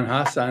 Yeah, John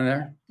Haas on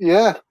there.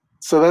 Yeah.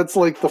 So that's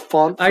like the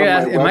font. I gotta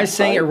ask, am I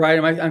saying it right?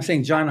 I'm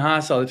saying John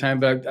Haas all the time,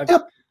 but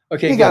yep.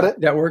 Okay, you got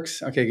it. That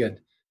works. Okay, good.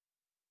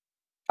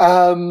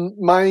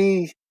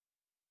 My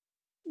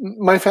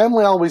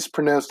family always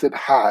pronounced it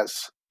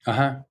Haas.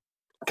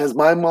 Because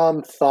my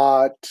mom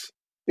thought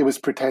it was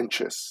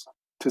pretentious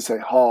to say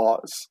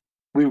Haas.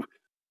 It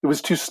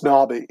was too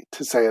snobby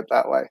to say it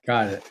that way.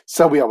 Got it.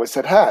 So we always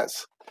said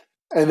Haas.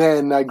 And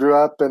then I grew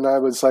up and I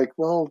was like,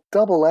 well,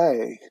 double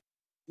A.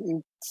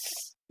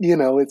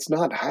 It's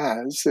not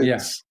Has.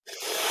 It's...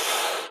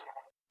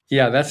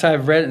 Yeah, that's how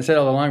I've read it and said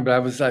all along, but I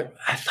was like,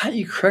 I thought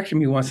you corrected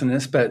me once on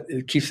this, but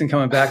it keeps on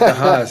coming back to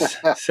Haas.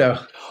 So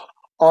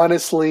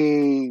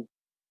honestly,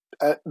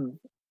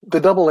 the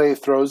double A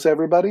throws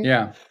everybody.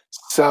 Yeah.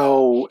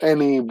 So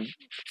any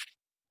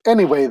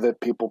way that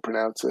people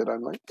pronounce it,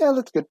 I'm like, yeah,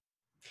 that's good.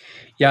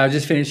 Yeah, I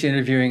just finished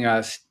interviewing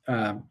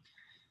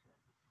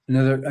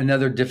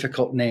another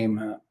difficult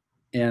name,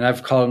 and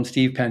I've called him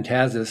Steve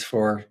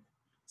Pantazis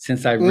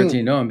since I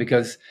originally know him,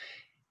 because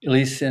at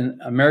least in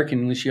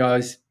American English, you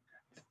always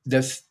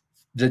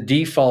the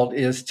default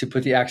is to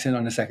put the accent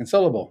on the second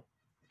syllable,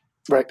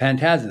 right?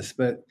 Pantazis,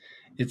 but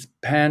it's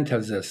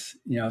Pantazis,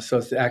 so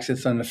it's the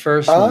accent's on the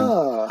first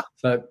one.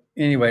 But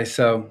anyway,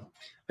 so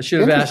I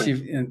should have asked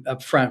you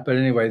up front, but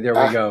anyway, there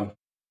we go.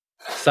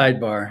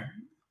 Sidebar.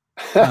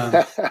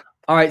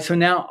 All right, so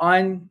now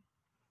on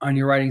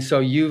your writing, so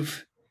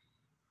you've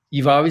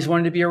always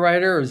wanted to be a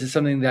writer, or is it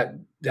something that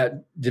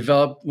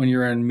developed when you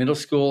were in middle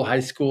school, high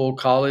school,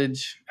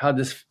 college? How'd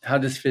this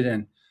fit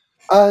in?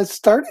 It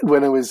started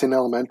when I was in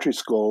elementary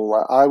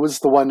school. I was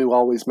the one who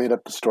always made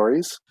up the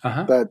stories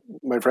that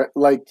my friend,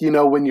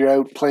 when you're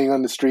out playing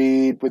on the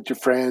street with your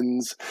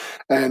friends,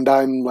 and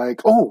I'm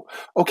like, oh,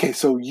 okay,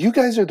 so you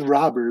guys are the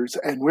robbers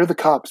and we're the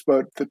cops,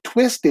 but the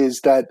twist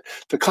is that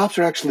the cops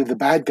are actually the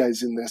bad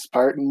guys in this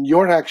part, and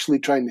you're actually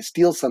trying to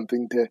steal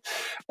something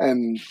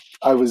and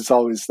I was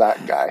always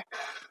that guy.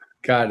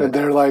 Got it. And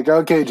they're like,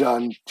 okay,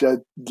 John,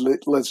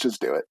 let's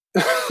just do it.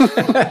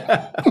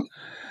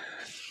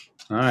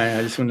 All right,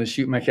 I just wanted to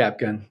shoot my cap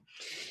gun.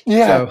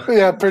 Yeah,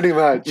 yeah, pretty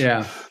much.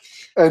 Yeah.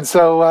 And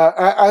so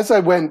as I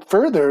went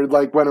further,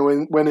 like when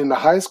I went into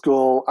high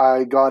school,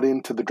 I got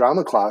into the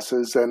drama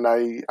classes, and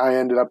I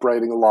ended up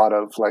writing a lot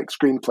of like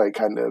screenplay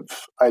kind of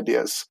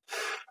ideas.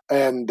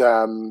 And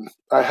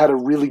I had a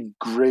really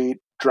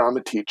great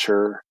drama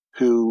teacher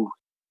who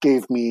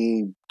gave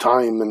me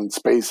time and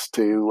space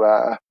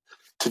to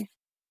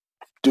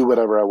do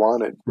whatever I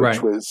wanted,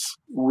 which was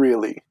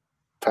really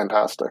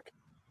fantastic.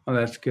 Oh,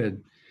 that's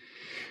good.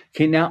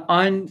 Okay, now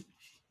on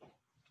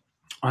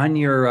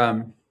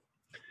your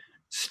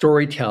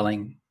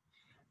storytelling,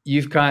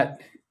 you've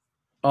got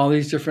all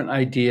these different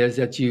ideas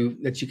that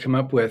you come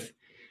up with.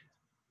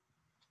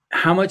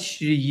 How much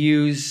do you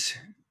use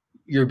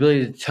your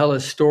ability to tell a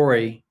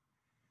story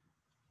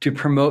to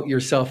promote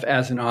yourself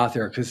as an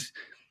author? Because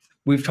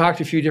we've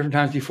talked a few different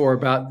times before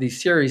about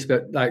these series,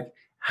 but like,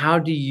 how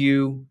do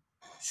you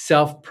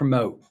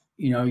self-promote?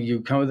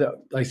 You come with,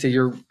 like I say,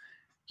 you're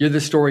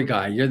the story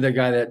guy. You're the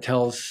guy that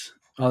tells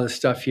all this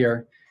stuff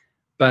here.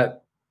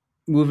 But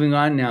moving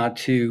on now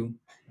to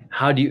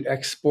how do you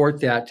export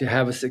that to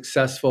have a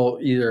successful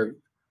either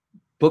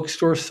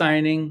bookstore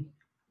signing,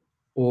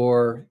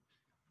 or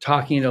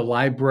talking at a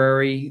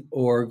library,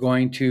 or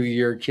going to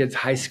your kids'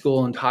 high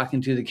school and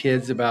talking to the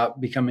kids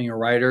about becoming a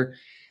writer?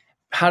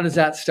 how does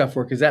that stuff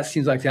work? Because that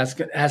seems like has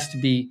to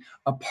be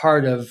a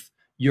part of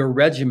your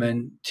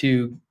regimen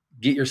to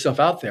get yourself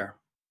out there.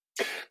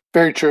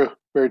 Very true.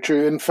 Very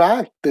true. In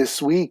fact,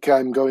 this week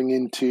I'm going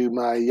into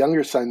my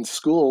younger son's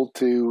school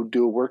to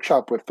do a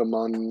workshop with them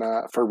on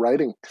for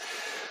writing.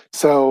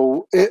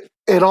 So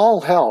it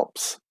all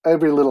helps.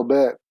 Every little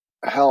bit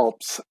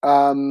helps.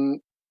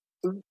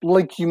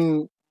 Like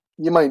you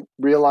might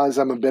realize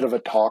I'm a bit of a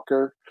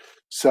talker.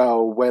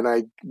 So when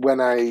I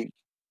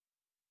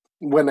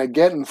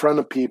get in front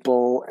of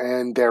people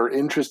and they're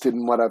interested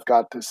in what I've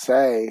got to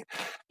say,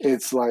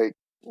 it's like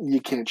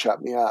you can't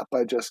shut me up.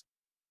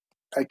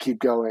 I keep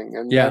going.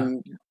 And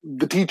then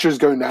the teacher's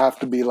going to have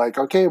to be like,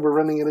 okay, we're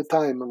running out of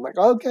time. I'm like,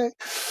 okay.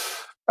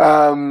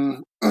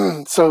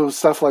 So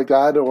stuff like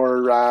that,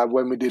 or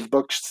when we did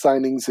book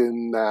signings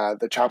in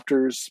the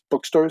Chapters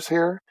bookstores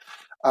here,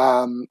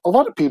 a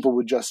lot of people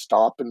would just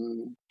stop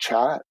and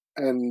chat,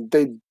 and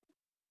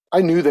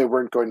I knew they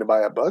weren't going to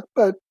buy a book,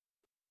 but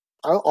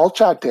I'll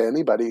chat to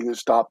anybody who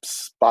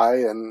stops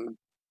by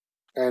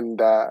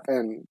and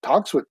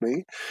talks with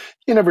me.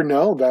 You never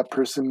know, that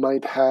person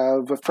might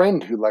have a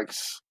friend who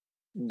likes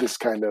this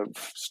kind of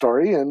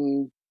story,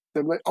 and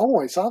they're like, oh,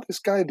 I saw this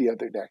guy the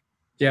other day.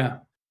 Yeah.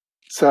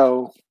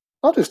 So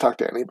I'll just talk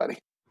to anybody.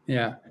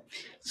 Yeah.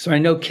 So I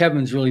know Kevin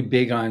Anderson's really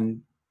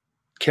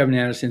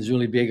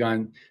big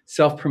on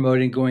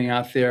self-promoting, going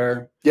out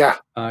there. Yeah.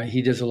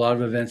 He does a lot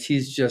of events.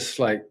 He's just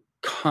like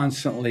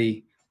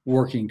constantly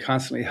working,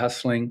 constantly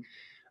hustling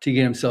to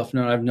get himself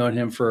known. I've known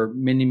him for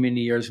many,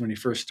 many years when he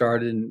first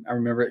started. And I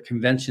remember at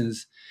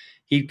conventions,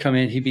 he'd come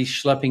in, he'd be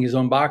schlepping his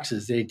own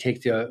boxes. They'd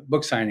take to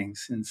book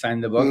signings and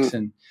sign the books.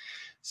 And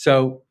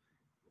so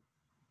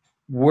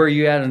where are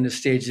you at on this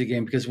stage of the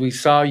game? Because we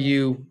saw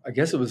you, I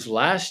guess it was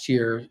last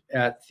year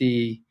at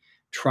the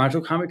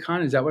Toronto Comic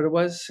Con. Is that what it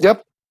was?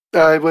 Yep.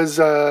 It was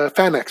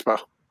Fan Expo.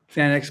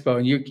 Fan Expo.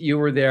 And you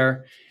were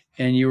there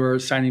and you were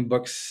signing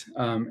books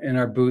in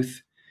our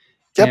booth.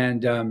 Yep.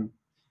 And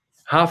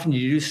how often do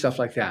you do stuff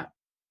like that?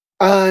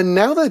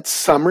 Now that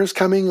summer's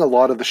coming, a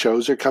lot of the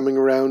shows are coming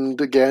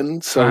around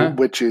again, so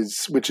which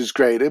is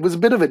great. It was a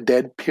bit of a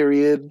dead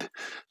period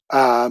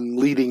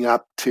leading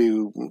up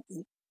to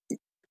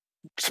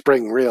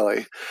spring,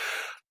 really.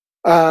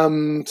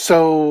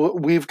 So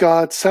we've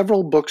got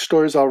several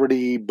bookstores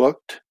already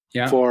booked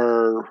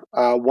for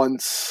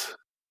once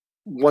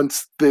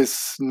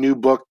this new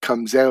book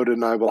comes out,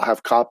 and I will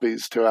have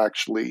copies to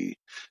actually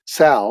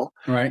sell.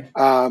 Right.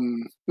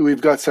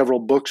 We've got several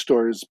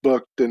bookstores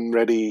booked and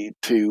ready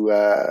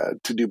to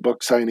do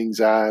book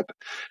signings at,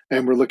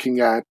 and we're looking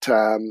at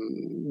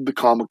the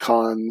Comic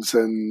Cons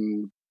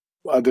and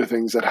other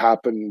things that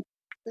happen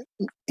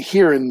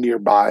here and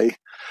nearby.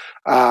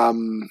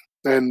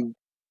 And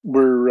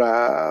we're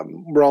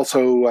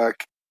also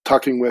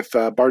talking with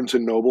Barnes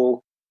and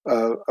Noble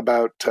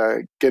about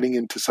getting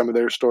into some of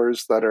their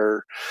stores that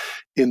are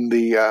in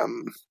the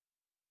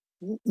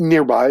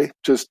nearby,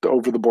 just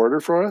over the border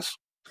for us.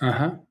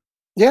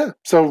 Yeah.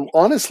 So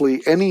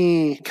honestly,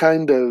 any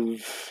kind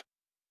of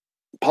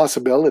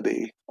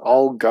possibility,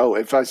 I'll go.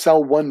 If I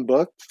sell one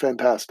book,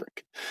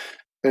 fantastic.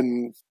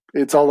 And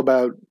it's all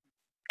about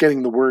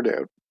getting the word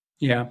out.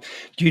 Yeah.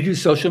 Do you do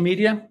social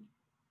media?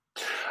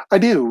 I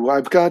do.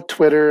 I've got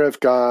Twitter. I've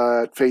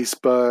got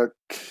Facebook.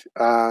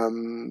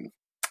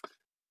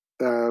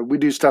 We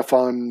do stuff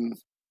on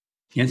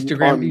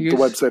Instagram, on the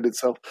website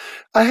itself.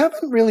 I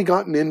haven't really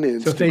gotten into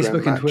Instagram. So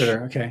Facebook much. And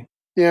Twitter, okay.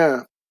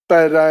 Yeah,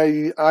 but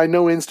I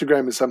know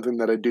Instagram is something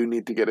that I do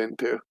need to get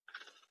into.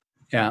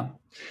 Yeah,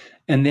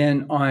 and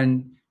then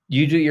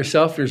you do it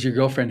yourself, or does your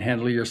girlfriend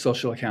handle your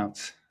social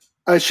accounts?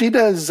 She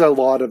does a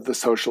lot of the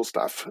social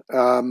stuff.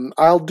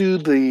 I'll do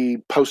the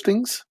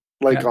postings,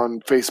 like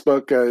on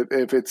Facebook,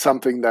 if it's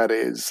something that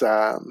is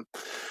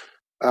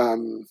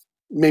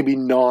maybe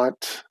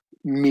not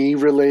me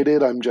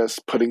related. I'm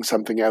just putting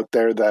something out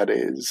there that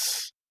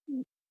is,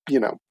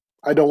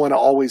 I don't want to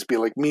always be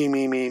like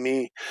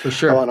me. For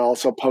sure. I want to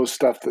also post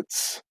stuff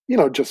that's,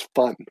 just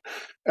fun.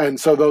 And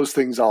so those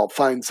things, I'll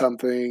find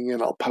something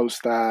and I'll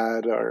post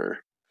that, or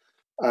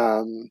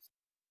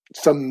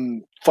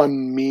some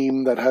fun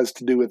meme that has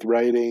to do with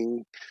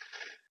writing.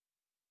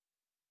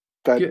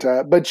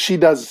 But she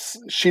does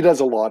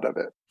a lot of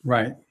it.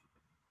 Right.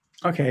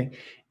 Okay.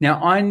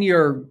 Now on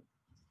your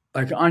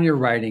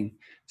writing,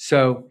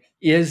 so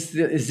is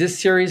this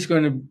series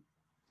going to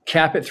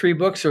cap at 3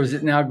 books, or is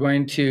it now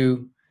going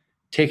to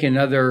take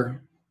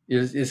another?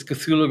 Is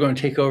Cthulhu going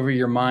to take over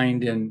your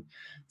mind and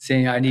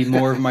saying, I need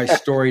more of my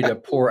story to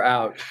pour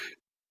out?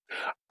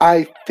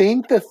 I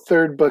think the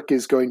 3rd book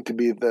is going to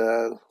be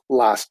the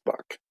last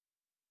book.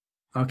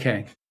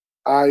 Okay.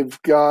 I've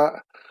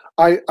got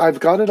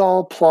it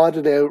all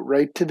plotted out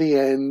right to the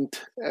end,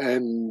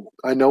 and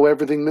I know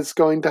everything that's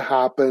going to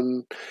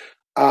happen.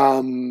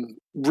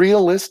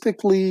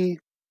 Realistically,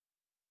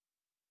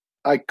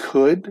 I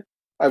could.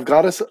 I've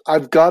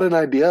got an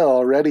idea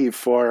already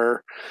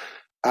for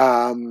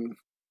a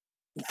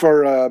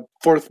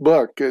 4th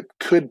book. It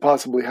could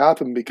possibly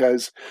happen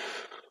because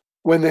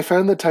when they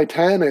found the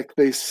Titanic,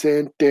 they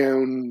sent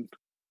down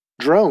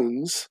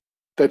drones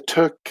that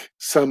took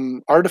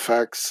some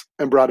artifacts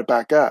and brought it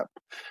back up.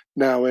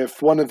 Now,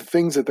 if one of the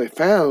things that they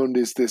found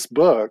is this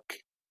book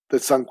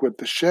that sunk with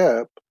the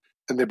ship,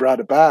 and they brought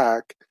it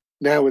back,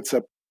 now it's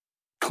a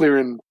clear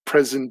and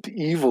present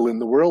evil in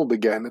the world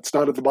again. It's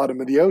not at the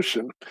bottom of the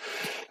ocean.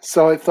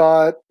 So I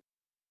thought,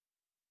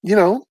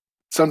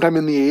 sometime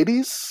in the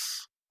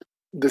 80s,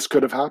 this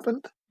could have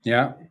happened.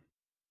 Yeah.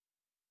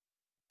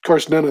 Of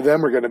course, none of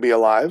them are going to be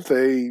alive.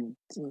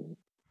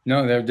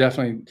 No, they're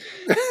definitely.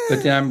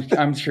 But then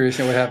I'm curious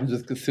what happens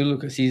with Cthulhu,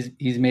 because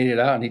he's made it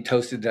out and he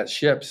toasted that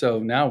ship. So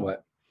now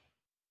what?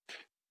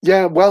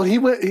 Yeah, well,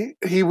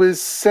 he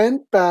was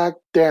sent back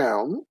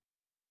down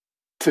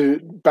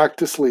back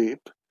to sleep,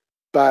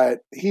 but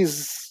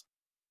he's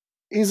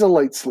a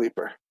light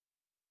sleeper.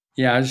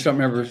 Yeah, I just don't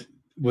remember.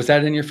 Was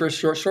that in your first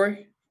short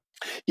story?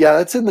 Yeah,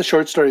 that's in the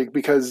short story,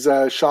 because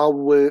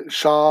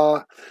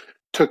Shaw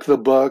took the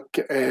book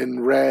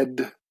and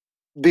read.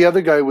 The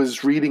other guy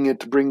was reading it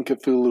to bring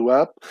Cthulhu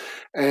up,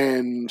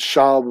 and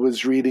Shaw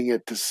was reading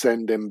it to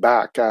send him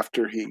back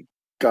after he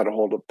got a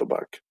hold of the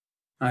book.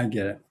 I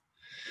get it.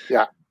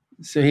 Yeah.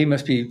 So he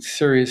must be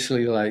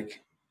seriously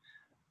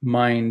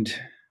mind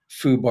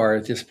foobar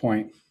at this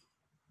point.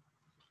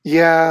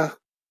 Yeah.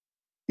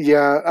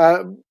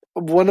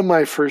 One of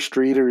my first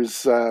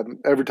readers,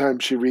 every time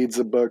she reads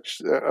a book,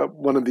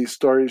 one of these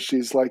stories,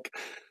 she's like,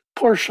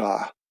 poor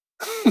Shaw.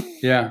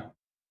 Yeah.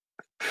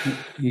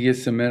 He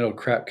gets the mental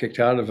crap kicked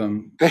out of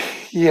him.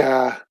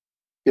 Yeah.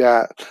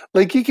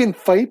 Like, you can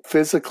fight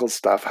physical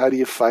stuff. How do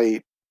you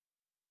fight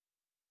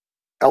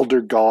elder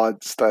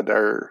gods that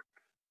are,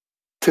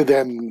 to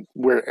them,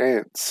 we're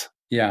ants?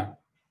 Yeah.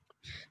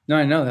 No,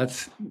 I know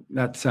that's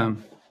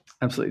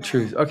absolutely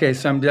true. Okay,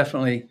 so I'm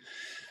definitely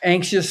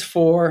anxious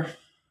for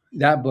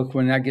that book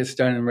when that gets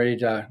done and ready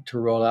to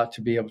roll out,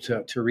 to be able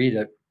to read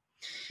it.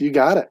 You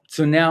got it.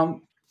 So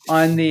now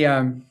on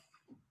the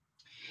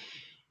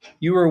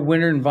you were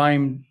winner in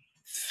volume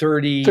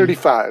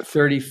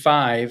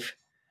 35.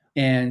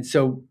 And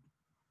so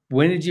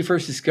when did you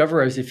first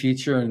discover as a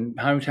feature, and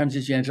how many times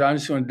did you enter? I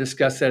just want to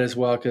discuss that as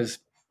well, because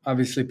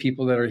obviously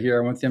people that are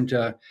here, I want them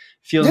to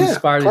feel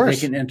inspired that they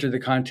can enter the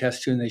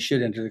contest too, and they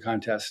should enter the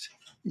contest.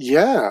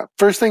 Yeah.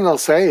 First thing I'll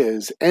say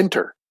is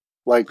enter.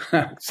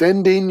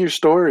 Send in your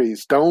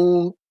stories.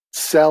 Don't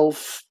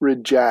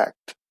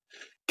self-reject.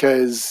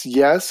 Because,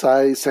 yes,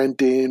 I sent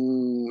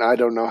in, I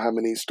don't know how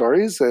many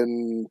stories,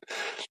 and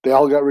they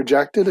all got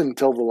rejected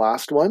until the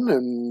last one,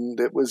 and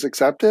it was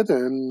accepted,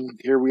 and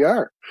here we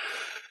are.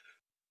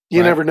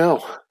 You never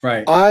know.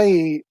 Right.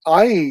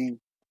 I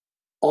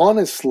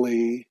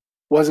honestly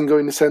wasn't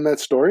going to send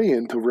that story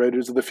in to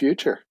Writers of the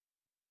Future.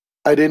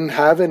 I didn't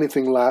have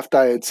anything left.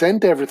 I had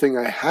sent everything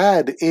I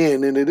had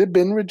in, and it had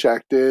been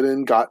rejected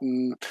and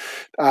gotten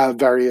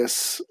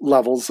various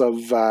levels of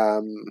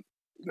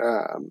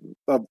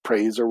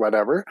praise or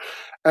whatever.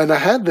 And I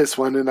had this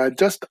one, and I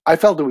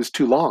felt it was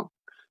too long.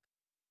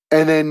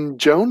 And then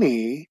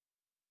Joni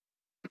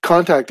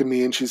contacted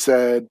me, and she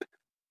said,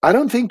 I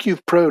don't think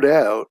you've pro'd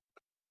out,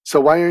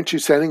 so why aren't you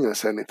sending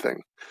us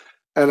anything?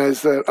 And I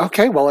said,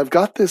 okay, well, I've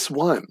got this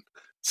one.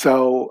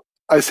 So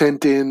I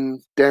sent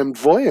in Damned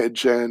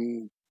Voyage,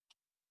 and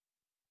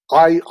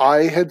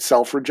I had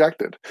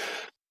self-rejected.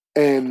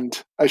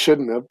 And I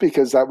shouldn't have,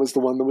 because that was the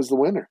one that was the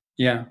winner.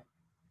 Yeah,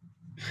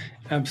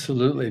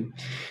 absolutely.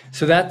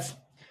 So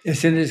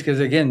it's interesting, because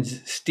again,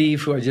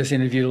 Steve, who I just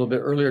interviewed a little bit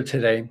earlier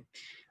today,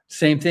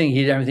 same thing.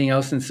 He did everything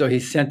else, and so he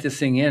sent this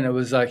thing in. It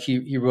was like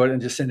he wrote it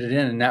and just sent it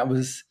in, and that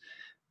was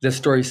the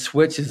story.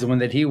 Switch is the one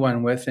that he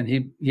won with, and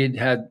he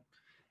had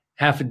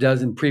half a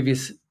dozen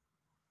previous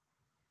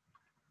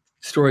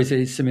stories that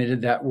he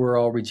submitted that were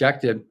all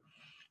rejected,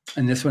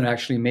 and this one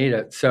actually made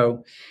it.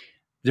 So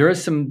there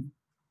is some,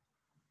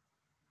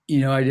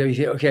 idea. You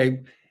say, okay,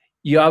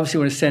 you obviously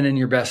want to send in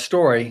your best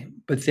story,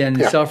 but then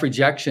the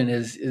self-rejection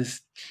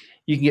is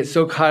you can get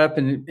so caught up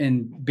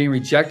in being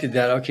rejected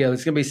that, okay,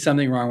 there's going to be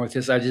something wrong with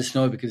this. I just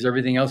know it because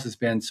everything else has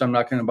been, so I'm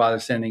not going to bother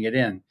sending it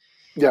in.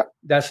 Yeah.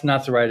 That's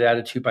not the right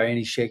attitude by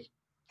any shape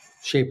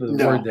of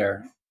the word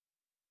there.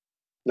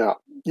 No.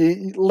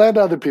 You let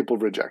other people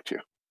reject you.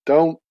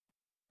 Don't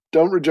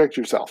reject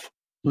yourself.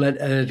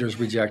 Let editors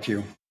reject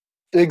you.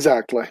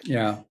 Exactly.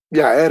 Yeah.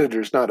 Yeah,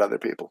 editors, not other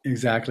people.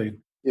 Exactly.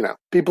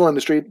 People on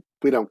the street,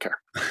 we don't care.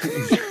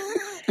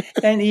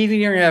 And even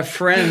you're going to have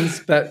friends,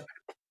 but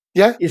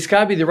yeah, it's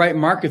got to be the right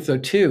market though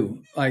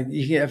too. Like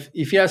if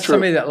you have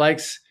somebody that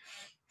likes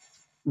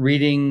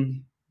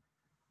reading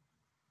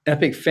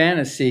epic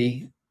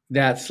fantasy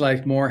that's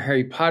like more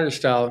Harry Potter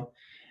style,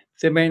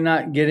 they may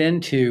not get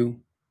into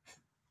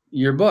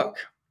your book.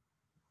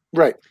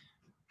 Right.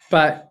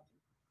 But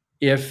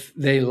if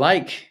they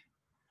like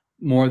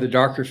more of the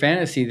darker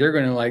fantasy, they're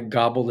going to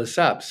gobble this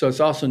up. So it's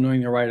also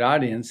knowing the right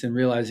audience and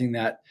realizing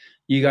that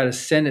you got to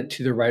send it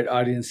to the right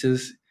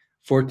audiences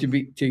for it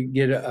to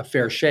get a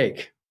fair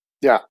shake.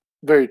 Yeah,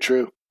 very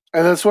true.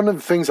 And that's one of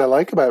the things I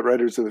like about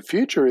Writers of the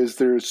Future is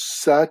there's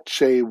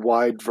such a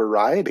wide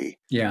variety.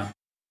 Yeah.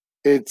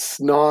 It's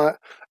not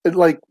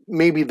like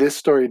maybe this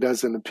story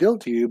doesn't appeal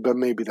to you, but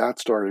maybe that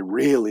story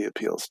really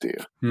appeals to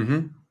you.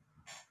 Mm-hmm.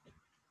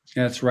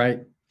 That's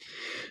right.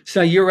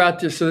 So you're out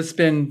there. So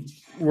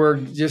we're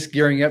just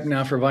gearing up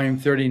now for volume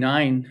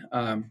 39.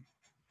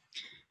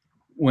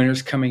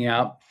 Winter's coming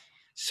out.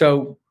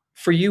 So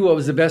for you, what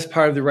was the best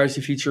part of the Rise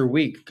to Future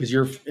week? Because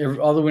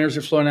all the winners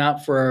are flown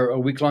out for a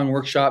week-long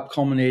workshop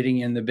culminating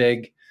in the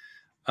big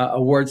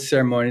awards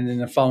ceremony. And then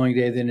the following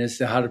day then is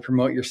the How to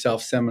Promote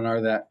Yourself seminar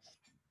that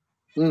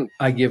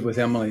I give with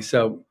Emily.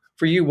 So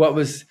for you, what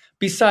was,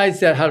 besides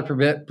that How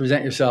to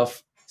Present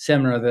Yourself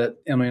seminar that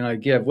Emily and I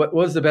give, what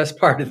was the best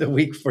part of the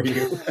week for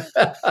you?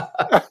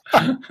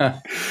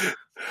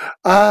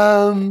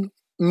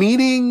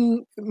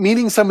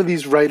 Meeting some of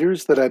these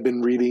writers that I've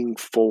been reading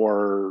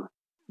for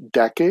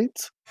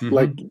decades,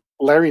 like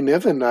Larry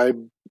Niven.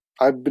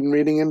 I've been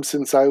reading him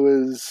since I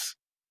was,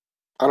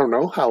 I don't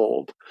know how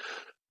old.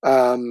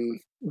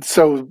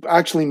 So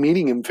actually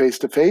meeting him face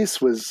to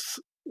face was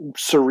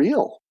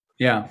surreal.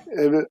 Yeah.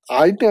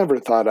 I never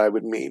thought I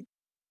would meet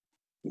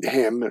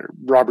him or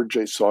Robert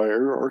J.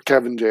 Sawyer or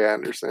Kevin J.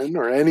 Anderson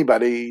or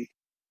anybody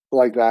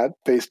like that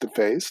face to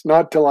face,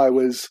 not till I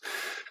was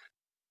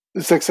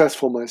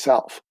successful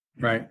myself.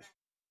 Right.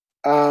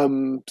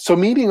 So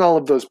meeting all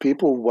of those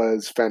people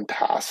was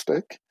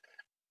fantastic.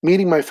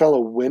 Meeting my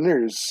fellow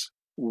winners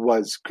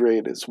was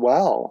great as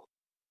well,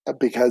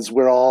 because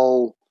we're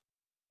all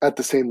at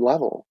the same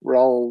level.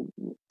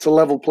 It's a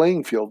level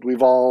playing field.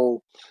 We've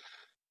all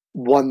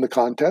won the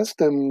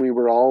contest, and we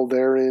were all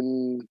there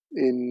in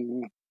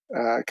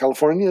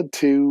California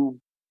to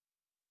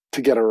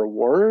get our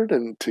award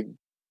and to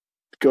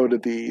go to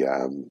the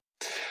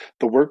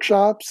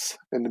workshops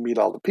and to meet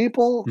all the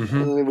people.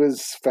 And it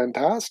was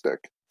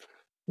fantastic.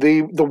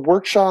 The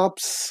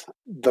workshops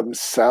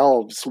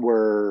themselves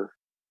were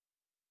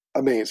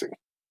amazing.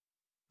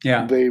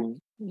 Yeah.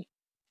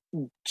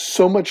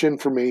 So much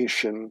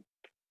information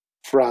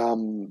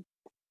from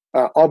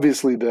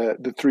obviously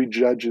the three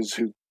judges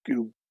who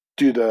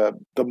do the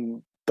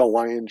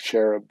lion's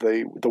share of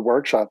the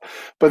workshop,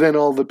 but then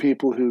all the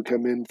people who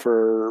come in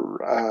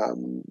for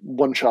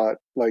one shot,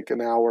 like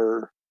an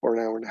hour or an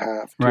hour and a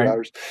half, 2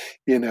 hours,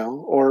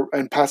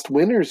 and past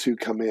winners who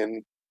come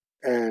in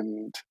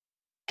and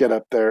get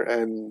up there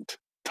and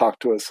talk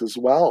to us as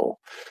well.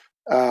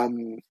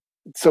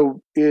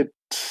 So you're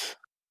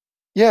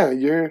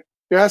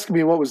asking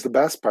me what was the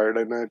best part,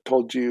 and I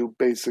told you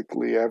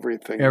basically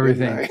everything.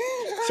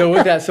 So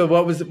with that,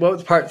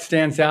 what part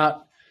stands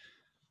out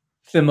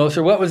the most,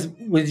 or what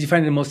did you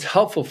find the most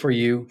helpful for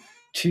you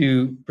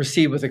to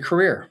proceed with a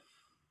career?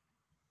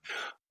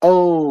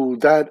 Oh,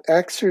 that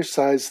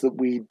exercise that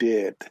we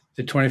did.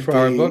 The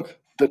 24-hour book?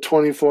 The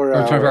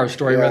 24-hour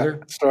story,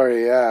 rather?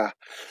 Story, yeah.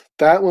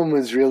 That one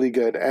was really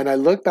good. And I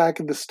look back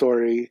at the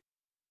story,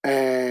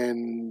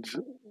 and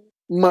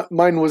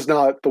mine was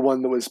not the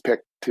one that was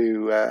picked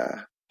to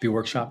be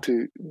workshopped.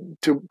 To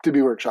be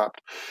workshopped,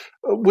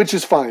 which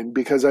is fine,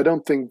 because I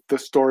don't think the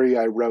story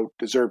I wrote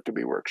deserved to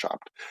be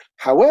workshopped.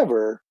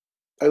 However,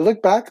 I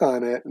look back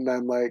on it and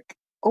I'm like,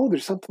 oh,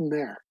 there's something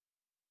there.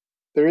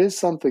 There is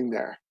something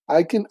there.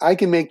 I can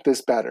make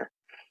this better.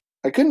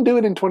 I couldn't do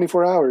it in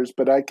 24 hours,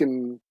 but I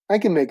can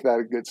make that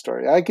a good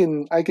story. I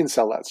can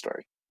sell that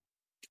story.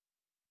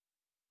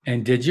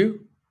 And did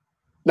you?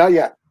 Not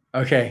yet.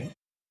 Okay.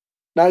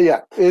 Not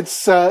yet. It's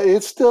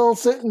still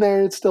sitting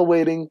there. It's still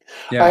waiting.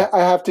 Yeah. I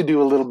have to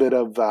do a little bit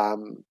of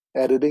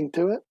editing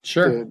to it.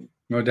 Sure.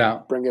 No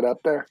doubt. Bring it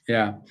up there.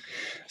 Yeah.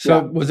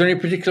 So was there any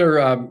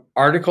particular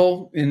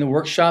article in the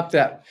workshop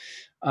that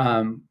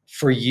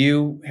for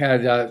you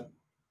had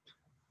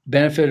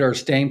benefit or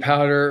staying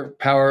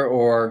power,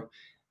 or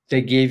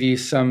they gave you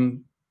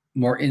some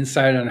more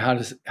insight on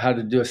how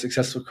to do a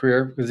successful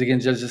career? Because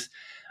again,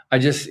 I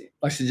just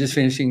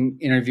finishing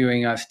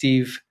interviewing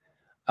Steve,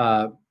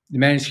 the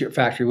Manuscript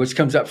Factory, which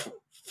comes up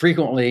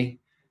frequently,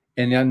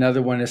 and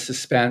another one is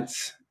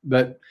Suspense.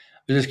 But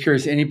I'm just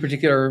curious, any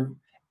particular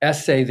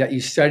essay that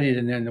you studied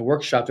in the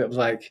workshop that was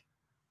like,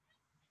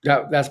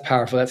 that's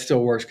powerful, that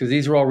still works? Because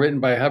these were all written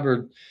by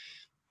Hubbard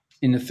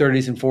in the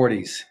 30s and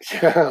 40s.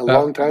 Yeah, a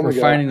long time ago. We're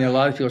finding that a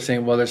lot of people are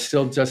saying, well, they're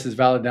still just as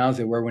valid now as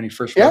they were when he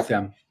first wrote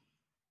them.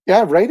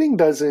 Yeah, writing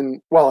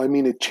doesn't,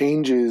 it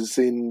changes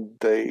in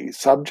the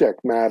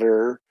subject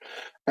matter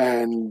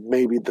and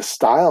maybe the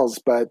styles,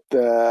 but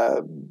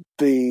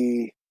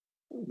the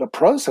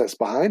process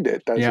behind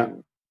it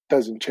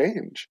doesn't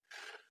change.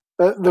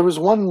 There was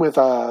one with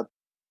a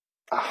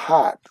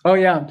hat. Oh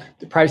yeah,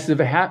 The Price of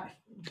a Hat.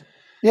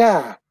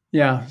 Yeah.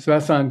 Yeah, so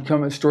that's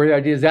on story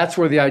ideas. That's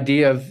where the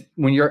idea of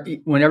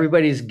when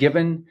everybody's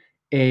given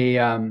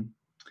an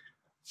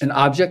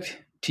object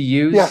to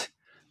use. Yeah.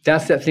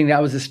 That's that thing.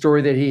 That was the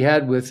story that he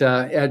had with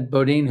Ed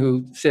Bodine,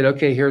 who said,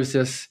 "Okay, here's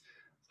this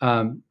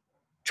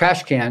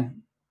trash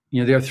can.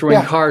 They're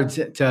throwing cards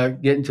to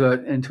get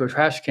into a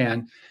trash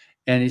can,"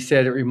 and he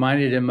said it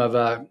reminded him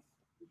of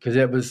because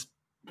it was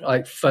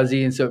like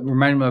fuzzy, and so it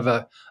reminded him of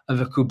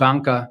a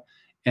kubanka,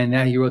 and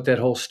now he wrote that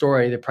whole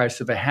story, The Price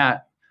of a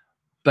Hat.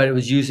 But it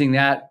was using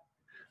that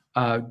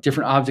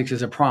different objects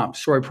as a prompt,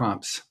 story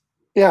prompts.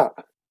 Yeah,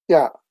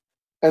 yeah.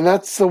 And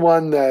that's the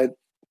one that,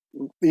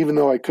 even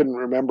though I couldn't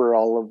remember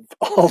all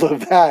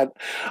of that,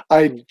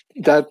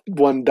 that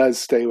one does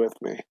stay with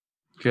me.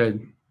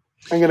 Good.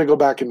 I'm going to go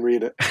back and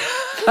read it.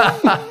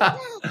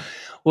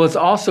 Well, it's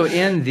also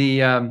in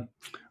the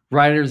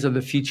Writers of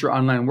the Future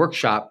online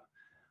workshop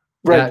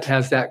Right. that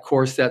has that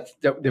course, that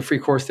the free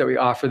course that we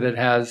offer, that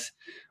has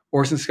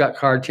Orson Scott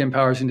Card, Tim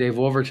Powers, and Dave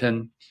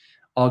Wolverton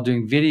all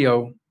doing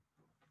video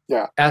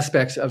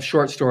aspects of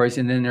short stories.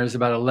 And then there's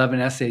about 11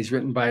 essays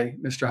written by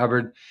Mr.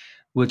 Hubbard,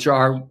 which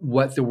are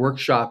what the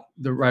workshop,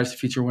 the Writers of the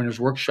Future Winners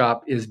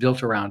Workshop, is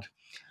built around.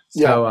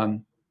 So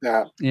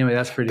anyway,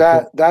 that's pretty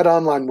cool. That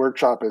online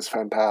workshop is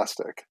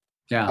fantastic.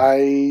 Yeah.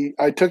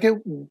 I took it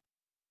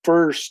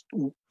first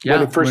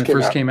when it first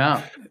came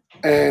out.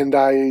 And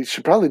I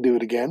should probably do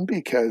it again,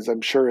 because I'm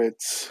sure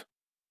it's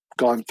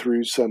gone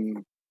through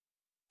some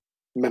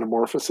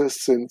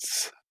metamorphosis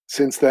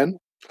since then.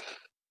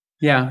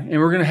 Yeah, and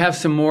we're going to have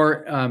some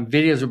more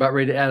videos we're about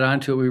ready to add on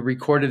to it. We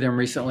recorded them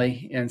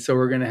recently, and so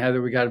we're going to have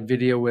we got a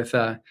video with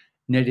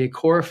Nadia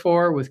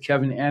Corafor, with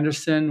Kevin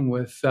Anderson,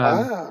 with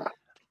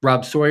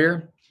Rob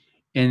Sawyer,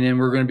 and then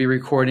we're going to be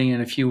recording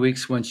in a few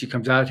weeks, when she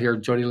comes out here,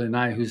 Jody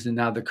Lanai, who's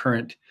now the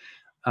current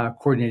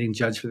coordinating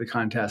judge for the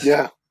contest.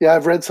 Yeah,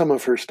 I've read some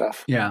of her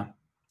stuff. Yeah.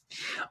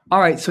 All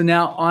right, so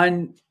now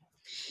on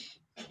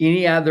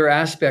any other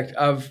aspect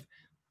of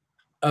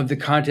the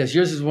contest,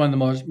 yours is one of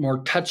the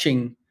more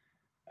touching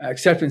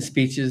acceptance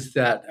speeches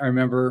that I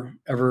remember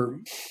ever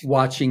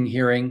watching,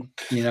 hearing,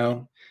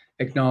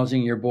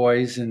 acknowledging your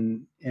boys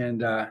and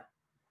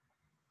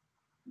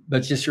but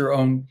just your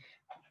own.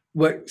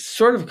 What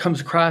sort of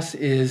comes across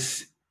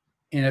is,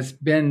 and it's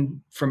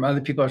been from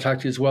other people I've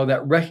talked to as well,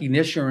 that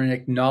recognition or an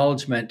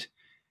acknowledgement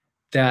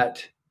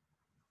that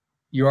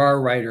you are a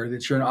writer,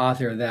 that you're an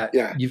author, that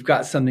you've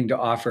got something to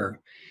offer.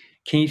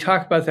 Can you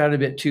talk about that a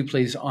bit too,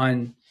 please,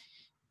 on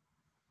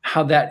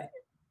how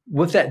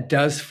what that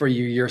does for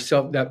you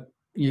yourself,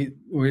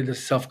 with the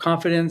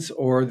self-confidence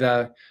or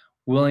the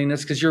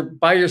willingness, because you're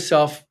by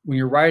yourself when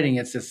you're writing.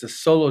 It's just a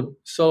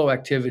solo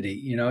activity.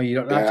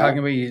 You're not talking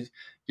about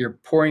you're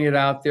pouring it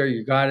out there.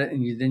 You got it,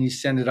 and then you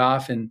send it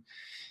off, and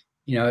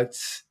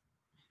it's,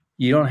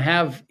 you don't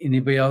have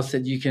anybody else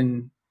that you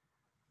can,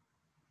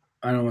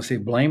 I don't want to say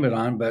blame it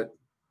on, but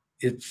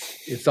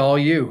it's all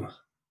you.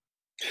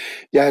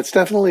 Yeah, it's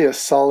definitely a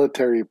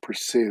solitary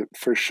pursuit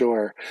for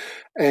sure.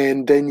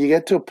 And then you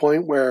get to a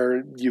point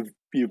where you've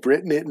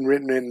written it and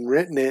written it and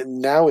written it,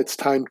 and now it's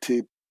time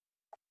to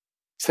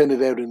send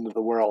it out into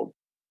the world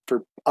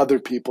for other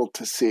people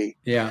to see.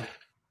 Yeah.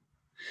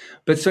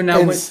 But so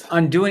now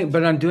on doing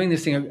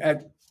this thing,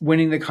 at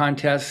winning the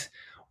contest,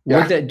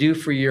 what did that do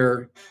for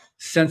your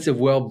sense of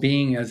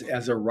well-being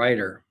as a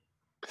writer?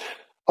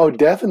 Oh,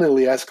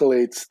 definitely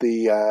escalates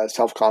the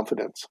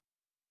self-confidence.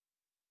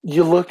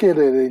 You look at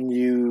it and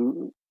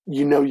you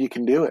know you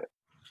can do it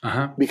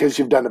because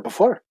you've done it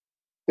before.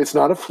 It's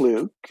not a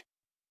fluke.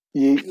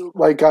 I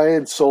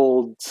had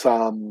sold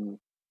some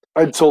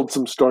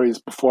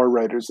stories before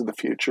Writers of the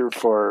Future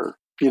for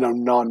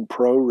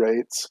non-pro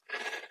rates,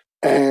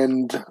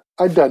 and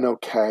I'd done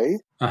okay,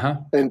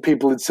 and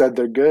people had said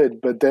they're good.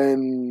 But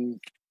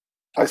then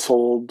I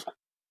sold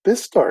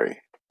this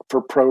story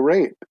for pro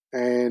rate,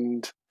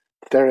 and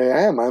there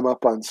I am. I'm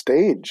up on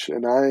stage,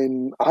 and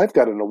I've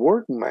got an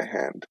award in my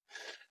hand.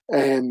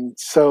 And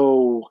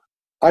so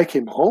I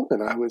came home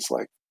and I was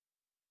like,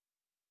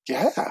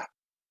 yeah,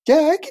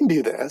 I can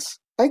do this.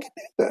 I can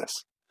do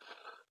this.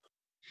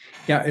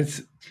 Yeah,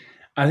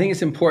 I think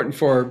it's important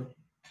for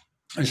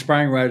an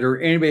aspiring writer,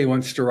 anybody who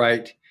wants to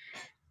write,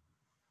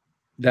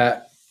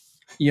 that,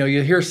 you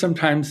hear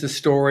sometimes the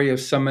story of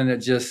someone that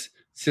just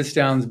sits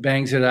down,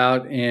 bangs it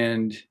out,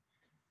 and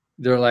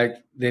they're like,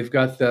 they've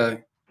got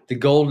the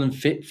golden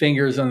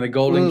fingers on the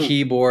golden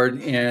keyboard,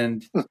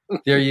 and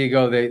there you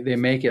go, they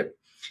make it.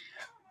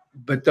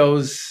 But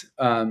those,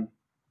 I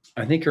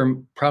think, are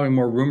probably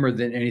more rumor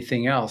than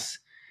anything else.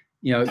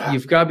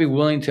 You've got to be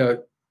willing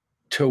to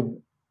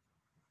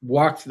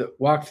walk the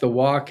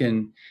walk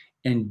and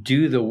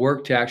do the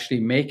work to actually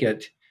make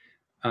it.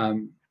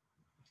 And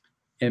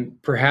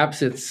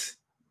perhaps it's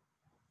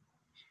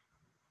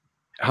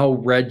how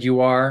read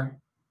you are,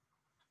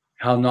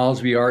 how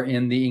knowledgeable you are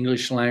in the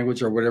English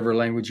language or whatever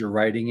language you're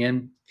writing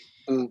in.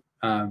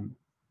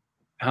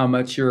 How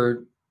much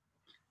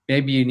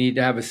maybe you need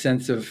to have a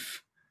sense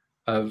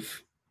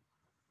of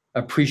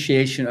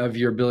appreciation of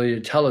your ability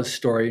to tell a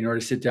story in order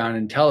to sit down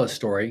and tell a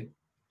story.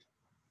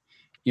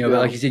 But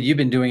like you said, you've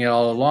been doing it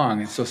all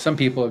along. And so some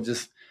people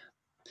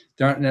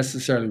they aren't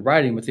necessarily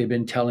writing, but they've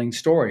been telling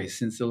stories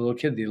since they're a little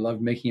kid. They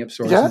love making up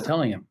stories and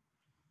telling them.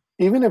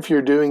 Even if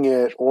you're doing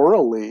it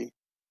orally,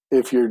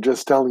 if you're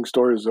just telling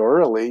stories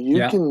orally,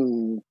 you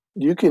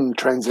can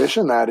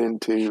transition that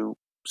into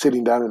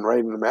sitting down and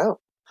writing them out.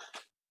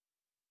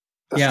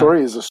 A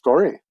story is a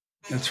story.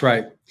 That's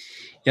right.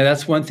 Yeah,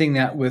 that's one thing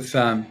that with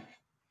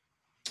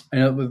I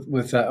know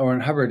with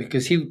Orrin Hubbard,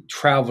 because he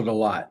traveled a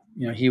lot.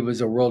 He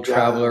was a world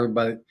traveler,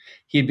 but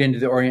he'd been to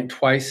the Orient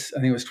twice. I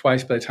think it was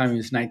twice by the time he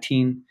was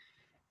 19.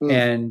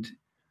 And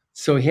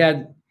so he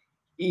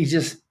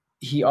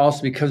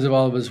also, because of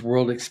all of his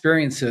world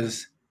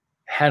experiences,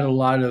 had a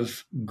lot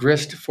of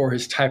grist for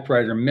his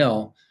typewriter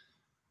mill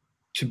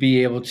to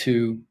be able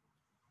to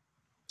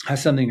have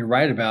something to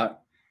write about.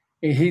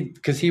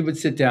 Because he would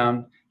sit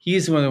down.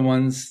 He's one of the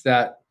ones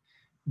that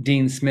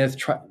Dean Smith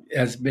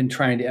has been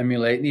trying to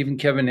emulate, and even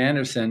Kevin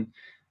Anderson,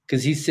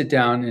 because he'd sit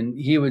down and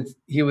he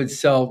would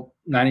sell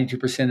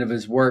 92% of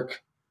his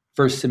work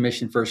first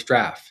submission, first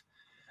draft.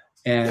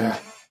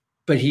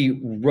 But he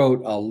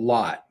wrote a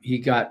lot.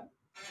 He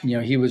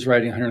was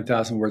writing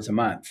 100,000 words a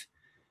month.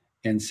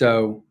 And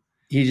so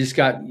I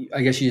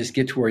guess you just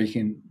get to where you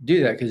can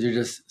do that because there's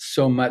just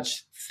so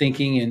much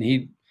thinking. And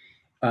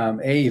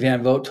A.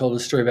 Van Vogt told a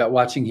story about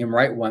watching him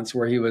write once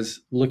where he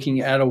was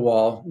looking at a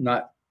wall,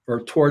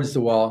 towards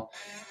the wall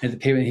at the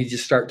pavement. He'd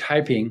just start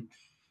typing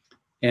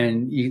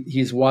and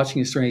he's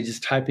watching a story. He's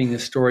just typing the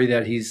story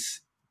that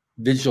he's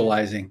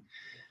visualizing.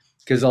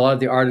 Because a lot of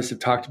the artists have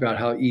talked about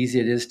how easy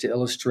it is to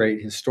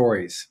illustrate his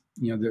stories.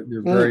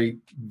 They're very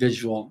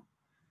visually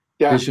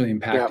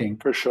impacting.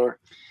 Yeah, for sure.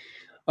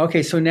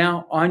 Okay, so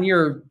now on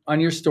your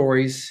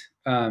stories,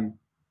 now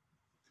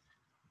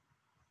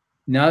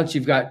that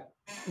you've got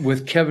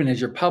with Kevin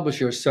as your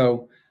publisher,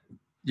 so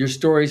your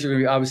stories are going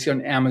to be obviously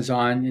on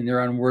Amazon and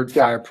they're on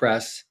WordFire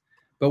Press.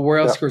 But where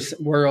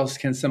else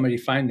can somebody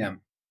find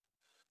them?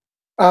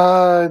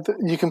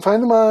 You can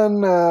find them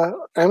on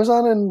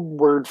Amazon and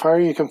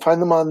WordFire. You can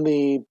find them on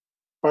the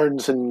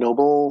Barnes and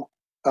Noble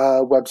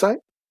website.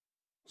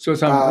 So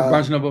it's on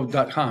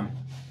barnesandnoble.com.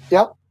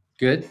 Yep.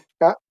 Good.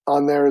 Yeah,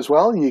 on there as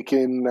well. You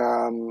can,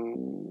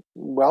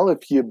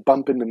 if you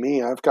bump into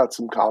me, I've got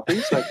some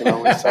copies. I can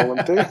always sell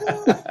them to you.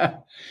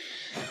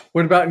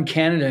 What about in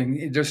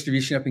Canada,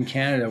 distribution up in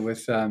Canada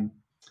with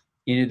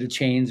any of the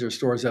chains or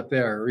stores up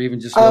there, or even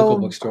just local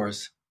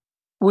bookstores?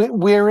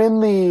 We're in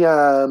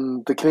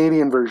the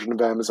Canadian version of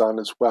Amazon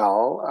as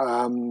well.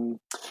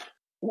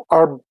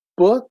 Our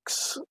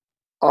books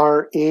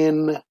are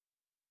in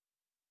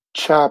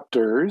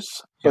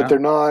chapters, but they're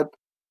not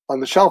on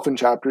the shelf in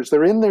chapters.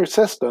 They're in their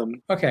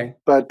system,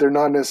 but they're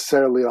not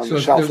necessarily on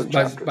the shelf in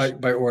chapters.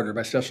 By order,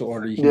 by special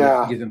order, you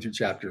can get them through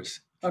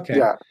chapters. Okay.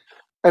 Yeah.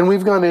 And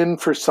we've gone in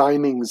for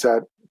signings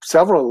at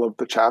several of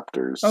the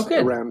chapters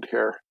around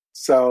here.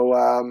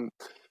 So,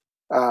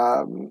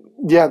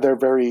 they're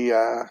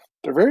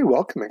very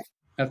welcoming.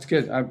 That's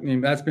good. I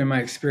mean, that's been my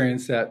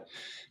experience at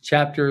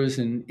chapters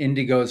and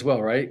Indigo as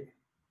well, right?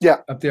 Yeah.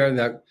 Up there,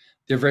 that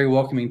they're very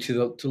welcoming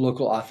to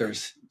local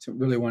authors. To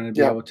really want to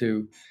be able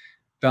to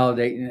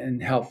validate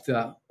and help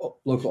the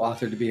local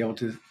author to be able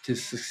to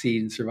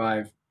succeed and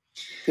survive.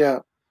 Yeah.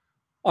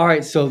 All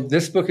right. So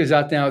this book is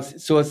out now.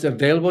 So it's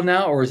available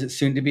now, or is it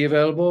soon to be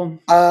available?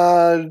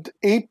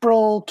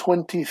 April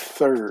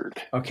 23rd.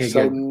 Okay.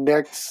 So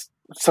good.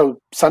 So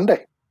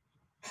Sunday.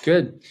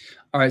 Good.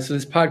 All right. So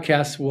this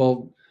podcast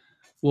will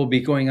be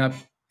going up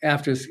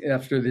after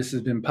this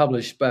has been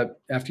published,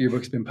 but after your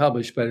book's been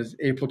published, but it's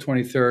April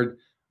 23rd.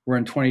 We're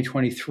in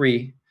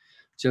 2023.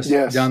 Just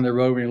down the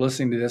road when you're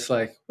listening to this,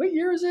 like, what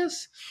year is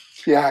this?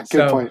 Yeah,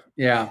 good point.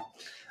 Yeah.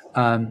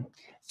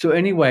 So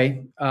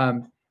anyway,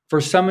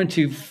 for someone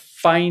to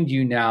find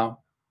you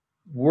now,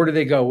 where do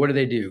they go? What do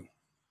they do?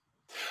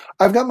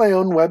 I've got my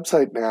own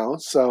website now,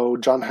 so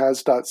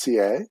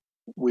johnhaas.ca.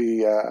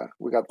 We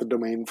got the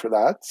domain for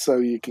that, so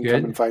you can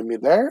come and find me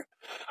there.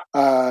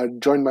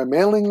 Join my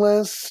mailing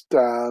list.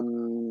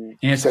 And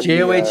it's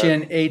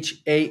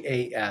JOHNHAAS.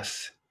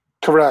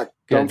 Correct.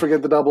 Good. Don't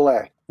forget the double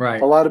A.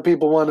 Right. A lot of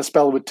people want to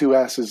spell with two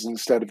S's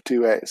instead of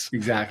two A's.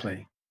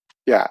 Exactly.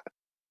 Yeah.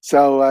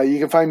 So you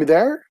can find me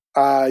there.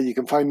 You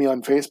can find me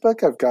on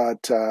Facebook. I've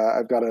got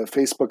a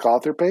Facebook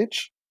author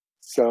page.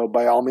 So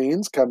by all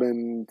means, come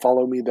and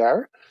follow me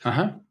there.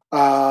 Uh-huh.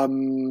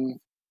 I'm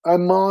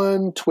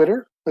on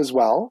Twitter as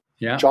well.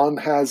 Yeah. John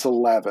Haas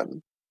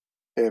 11.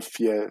 I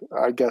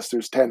guess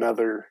there's 10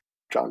 other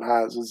John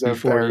Haases out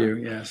before there. You,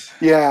 yes.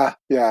 Yeah.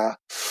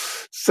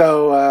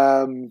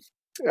 So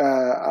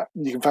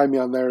you can find me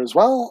on there as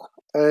well.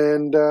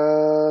 And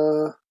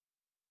that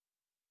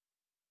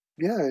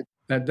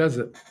does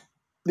it.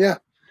 Yeah.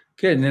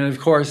 Good. And then of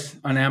course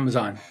on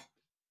Amazon.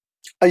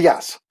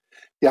 Yes.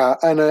 Yeah.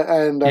 And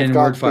I've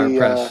got WordFire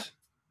Press.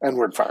 And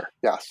WordFire.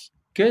 Yes.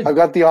 Good. I've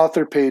got the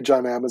author page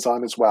on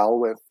Amazon as well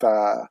with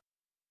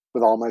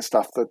all my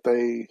stuff that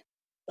they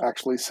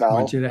actually sell. I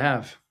want you to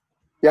have.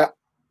 Yeah.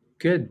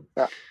 Good.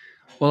 Yeah.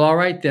 Well, all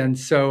right then.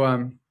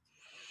 So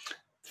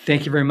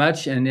thank you very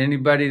much. And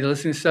anybody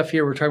listening to stuff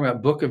here, we're talking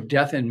about Book of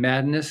Death and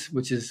Madness,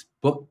 which is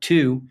book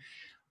 2.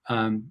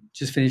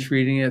 Just finished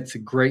reading it. It's a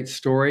great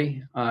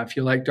story. If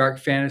you like dark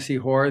fantasy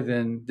horror,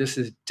 then this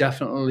is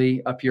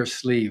definitely up your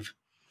sleeve.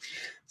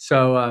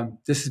 So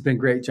this has been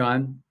great,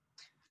 John.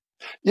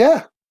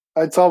 Yeah.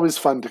 It's always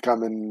fun to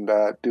come and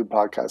do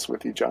podcasts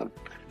with you, John.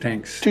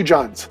 Thanks. 2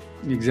 Johns.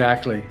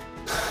 Exactly.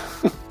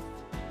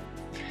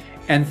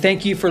 And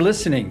thank you for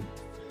listening.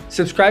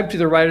 Subscribe to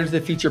the Writers of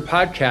the Future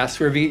podcast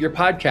wherever you get your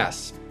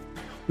podcasts.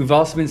 We've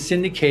also been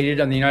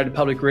syndicated on the United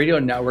Public Radio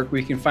Network, where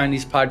you can find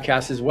these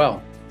podcasts as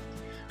well.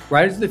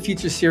 Writers of the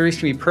Future series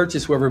can be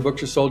purchased wherever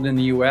books are sold in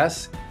the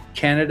US,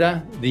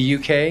 Canada, the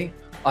UK,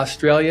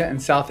 Australia,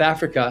 and South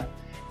Africa,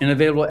 and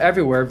available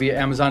everywhere via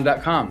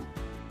Amazon.com.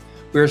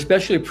 We are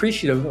especially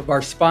appreciative of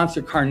our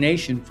sponsor,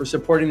 Carnation, for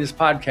supporting this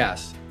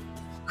podcast.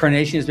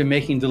 Carnation has been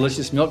making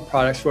delicious milk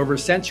products for over a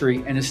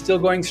century and is still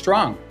going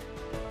strong.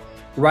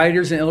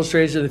 Writers and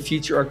Illustrators of the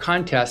Future are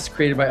contests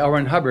created by L.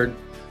 Ron Hubbard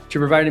to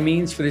provide a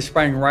means for the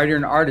aspiring writer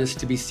and artist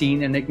to be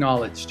seen and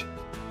acknowledged.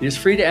 It is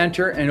free to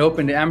enter and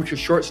open to amateur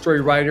short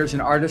story writers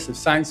and artists of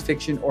science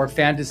fiction or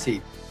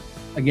fantasy.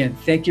 Again,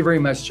 thank you very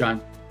much,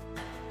 John.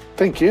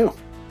 Thank you.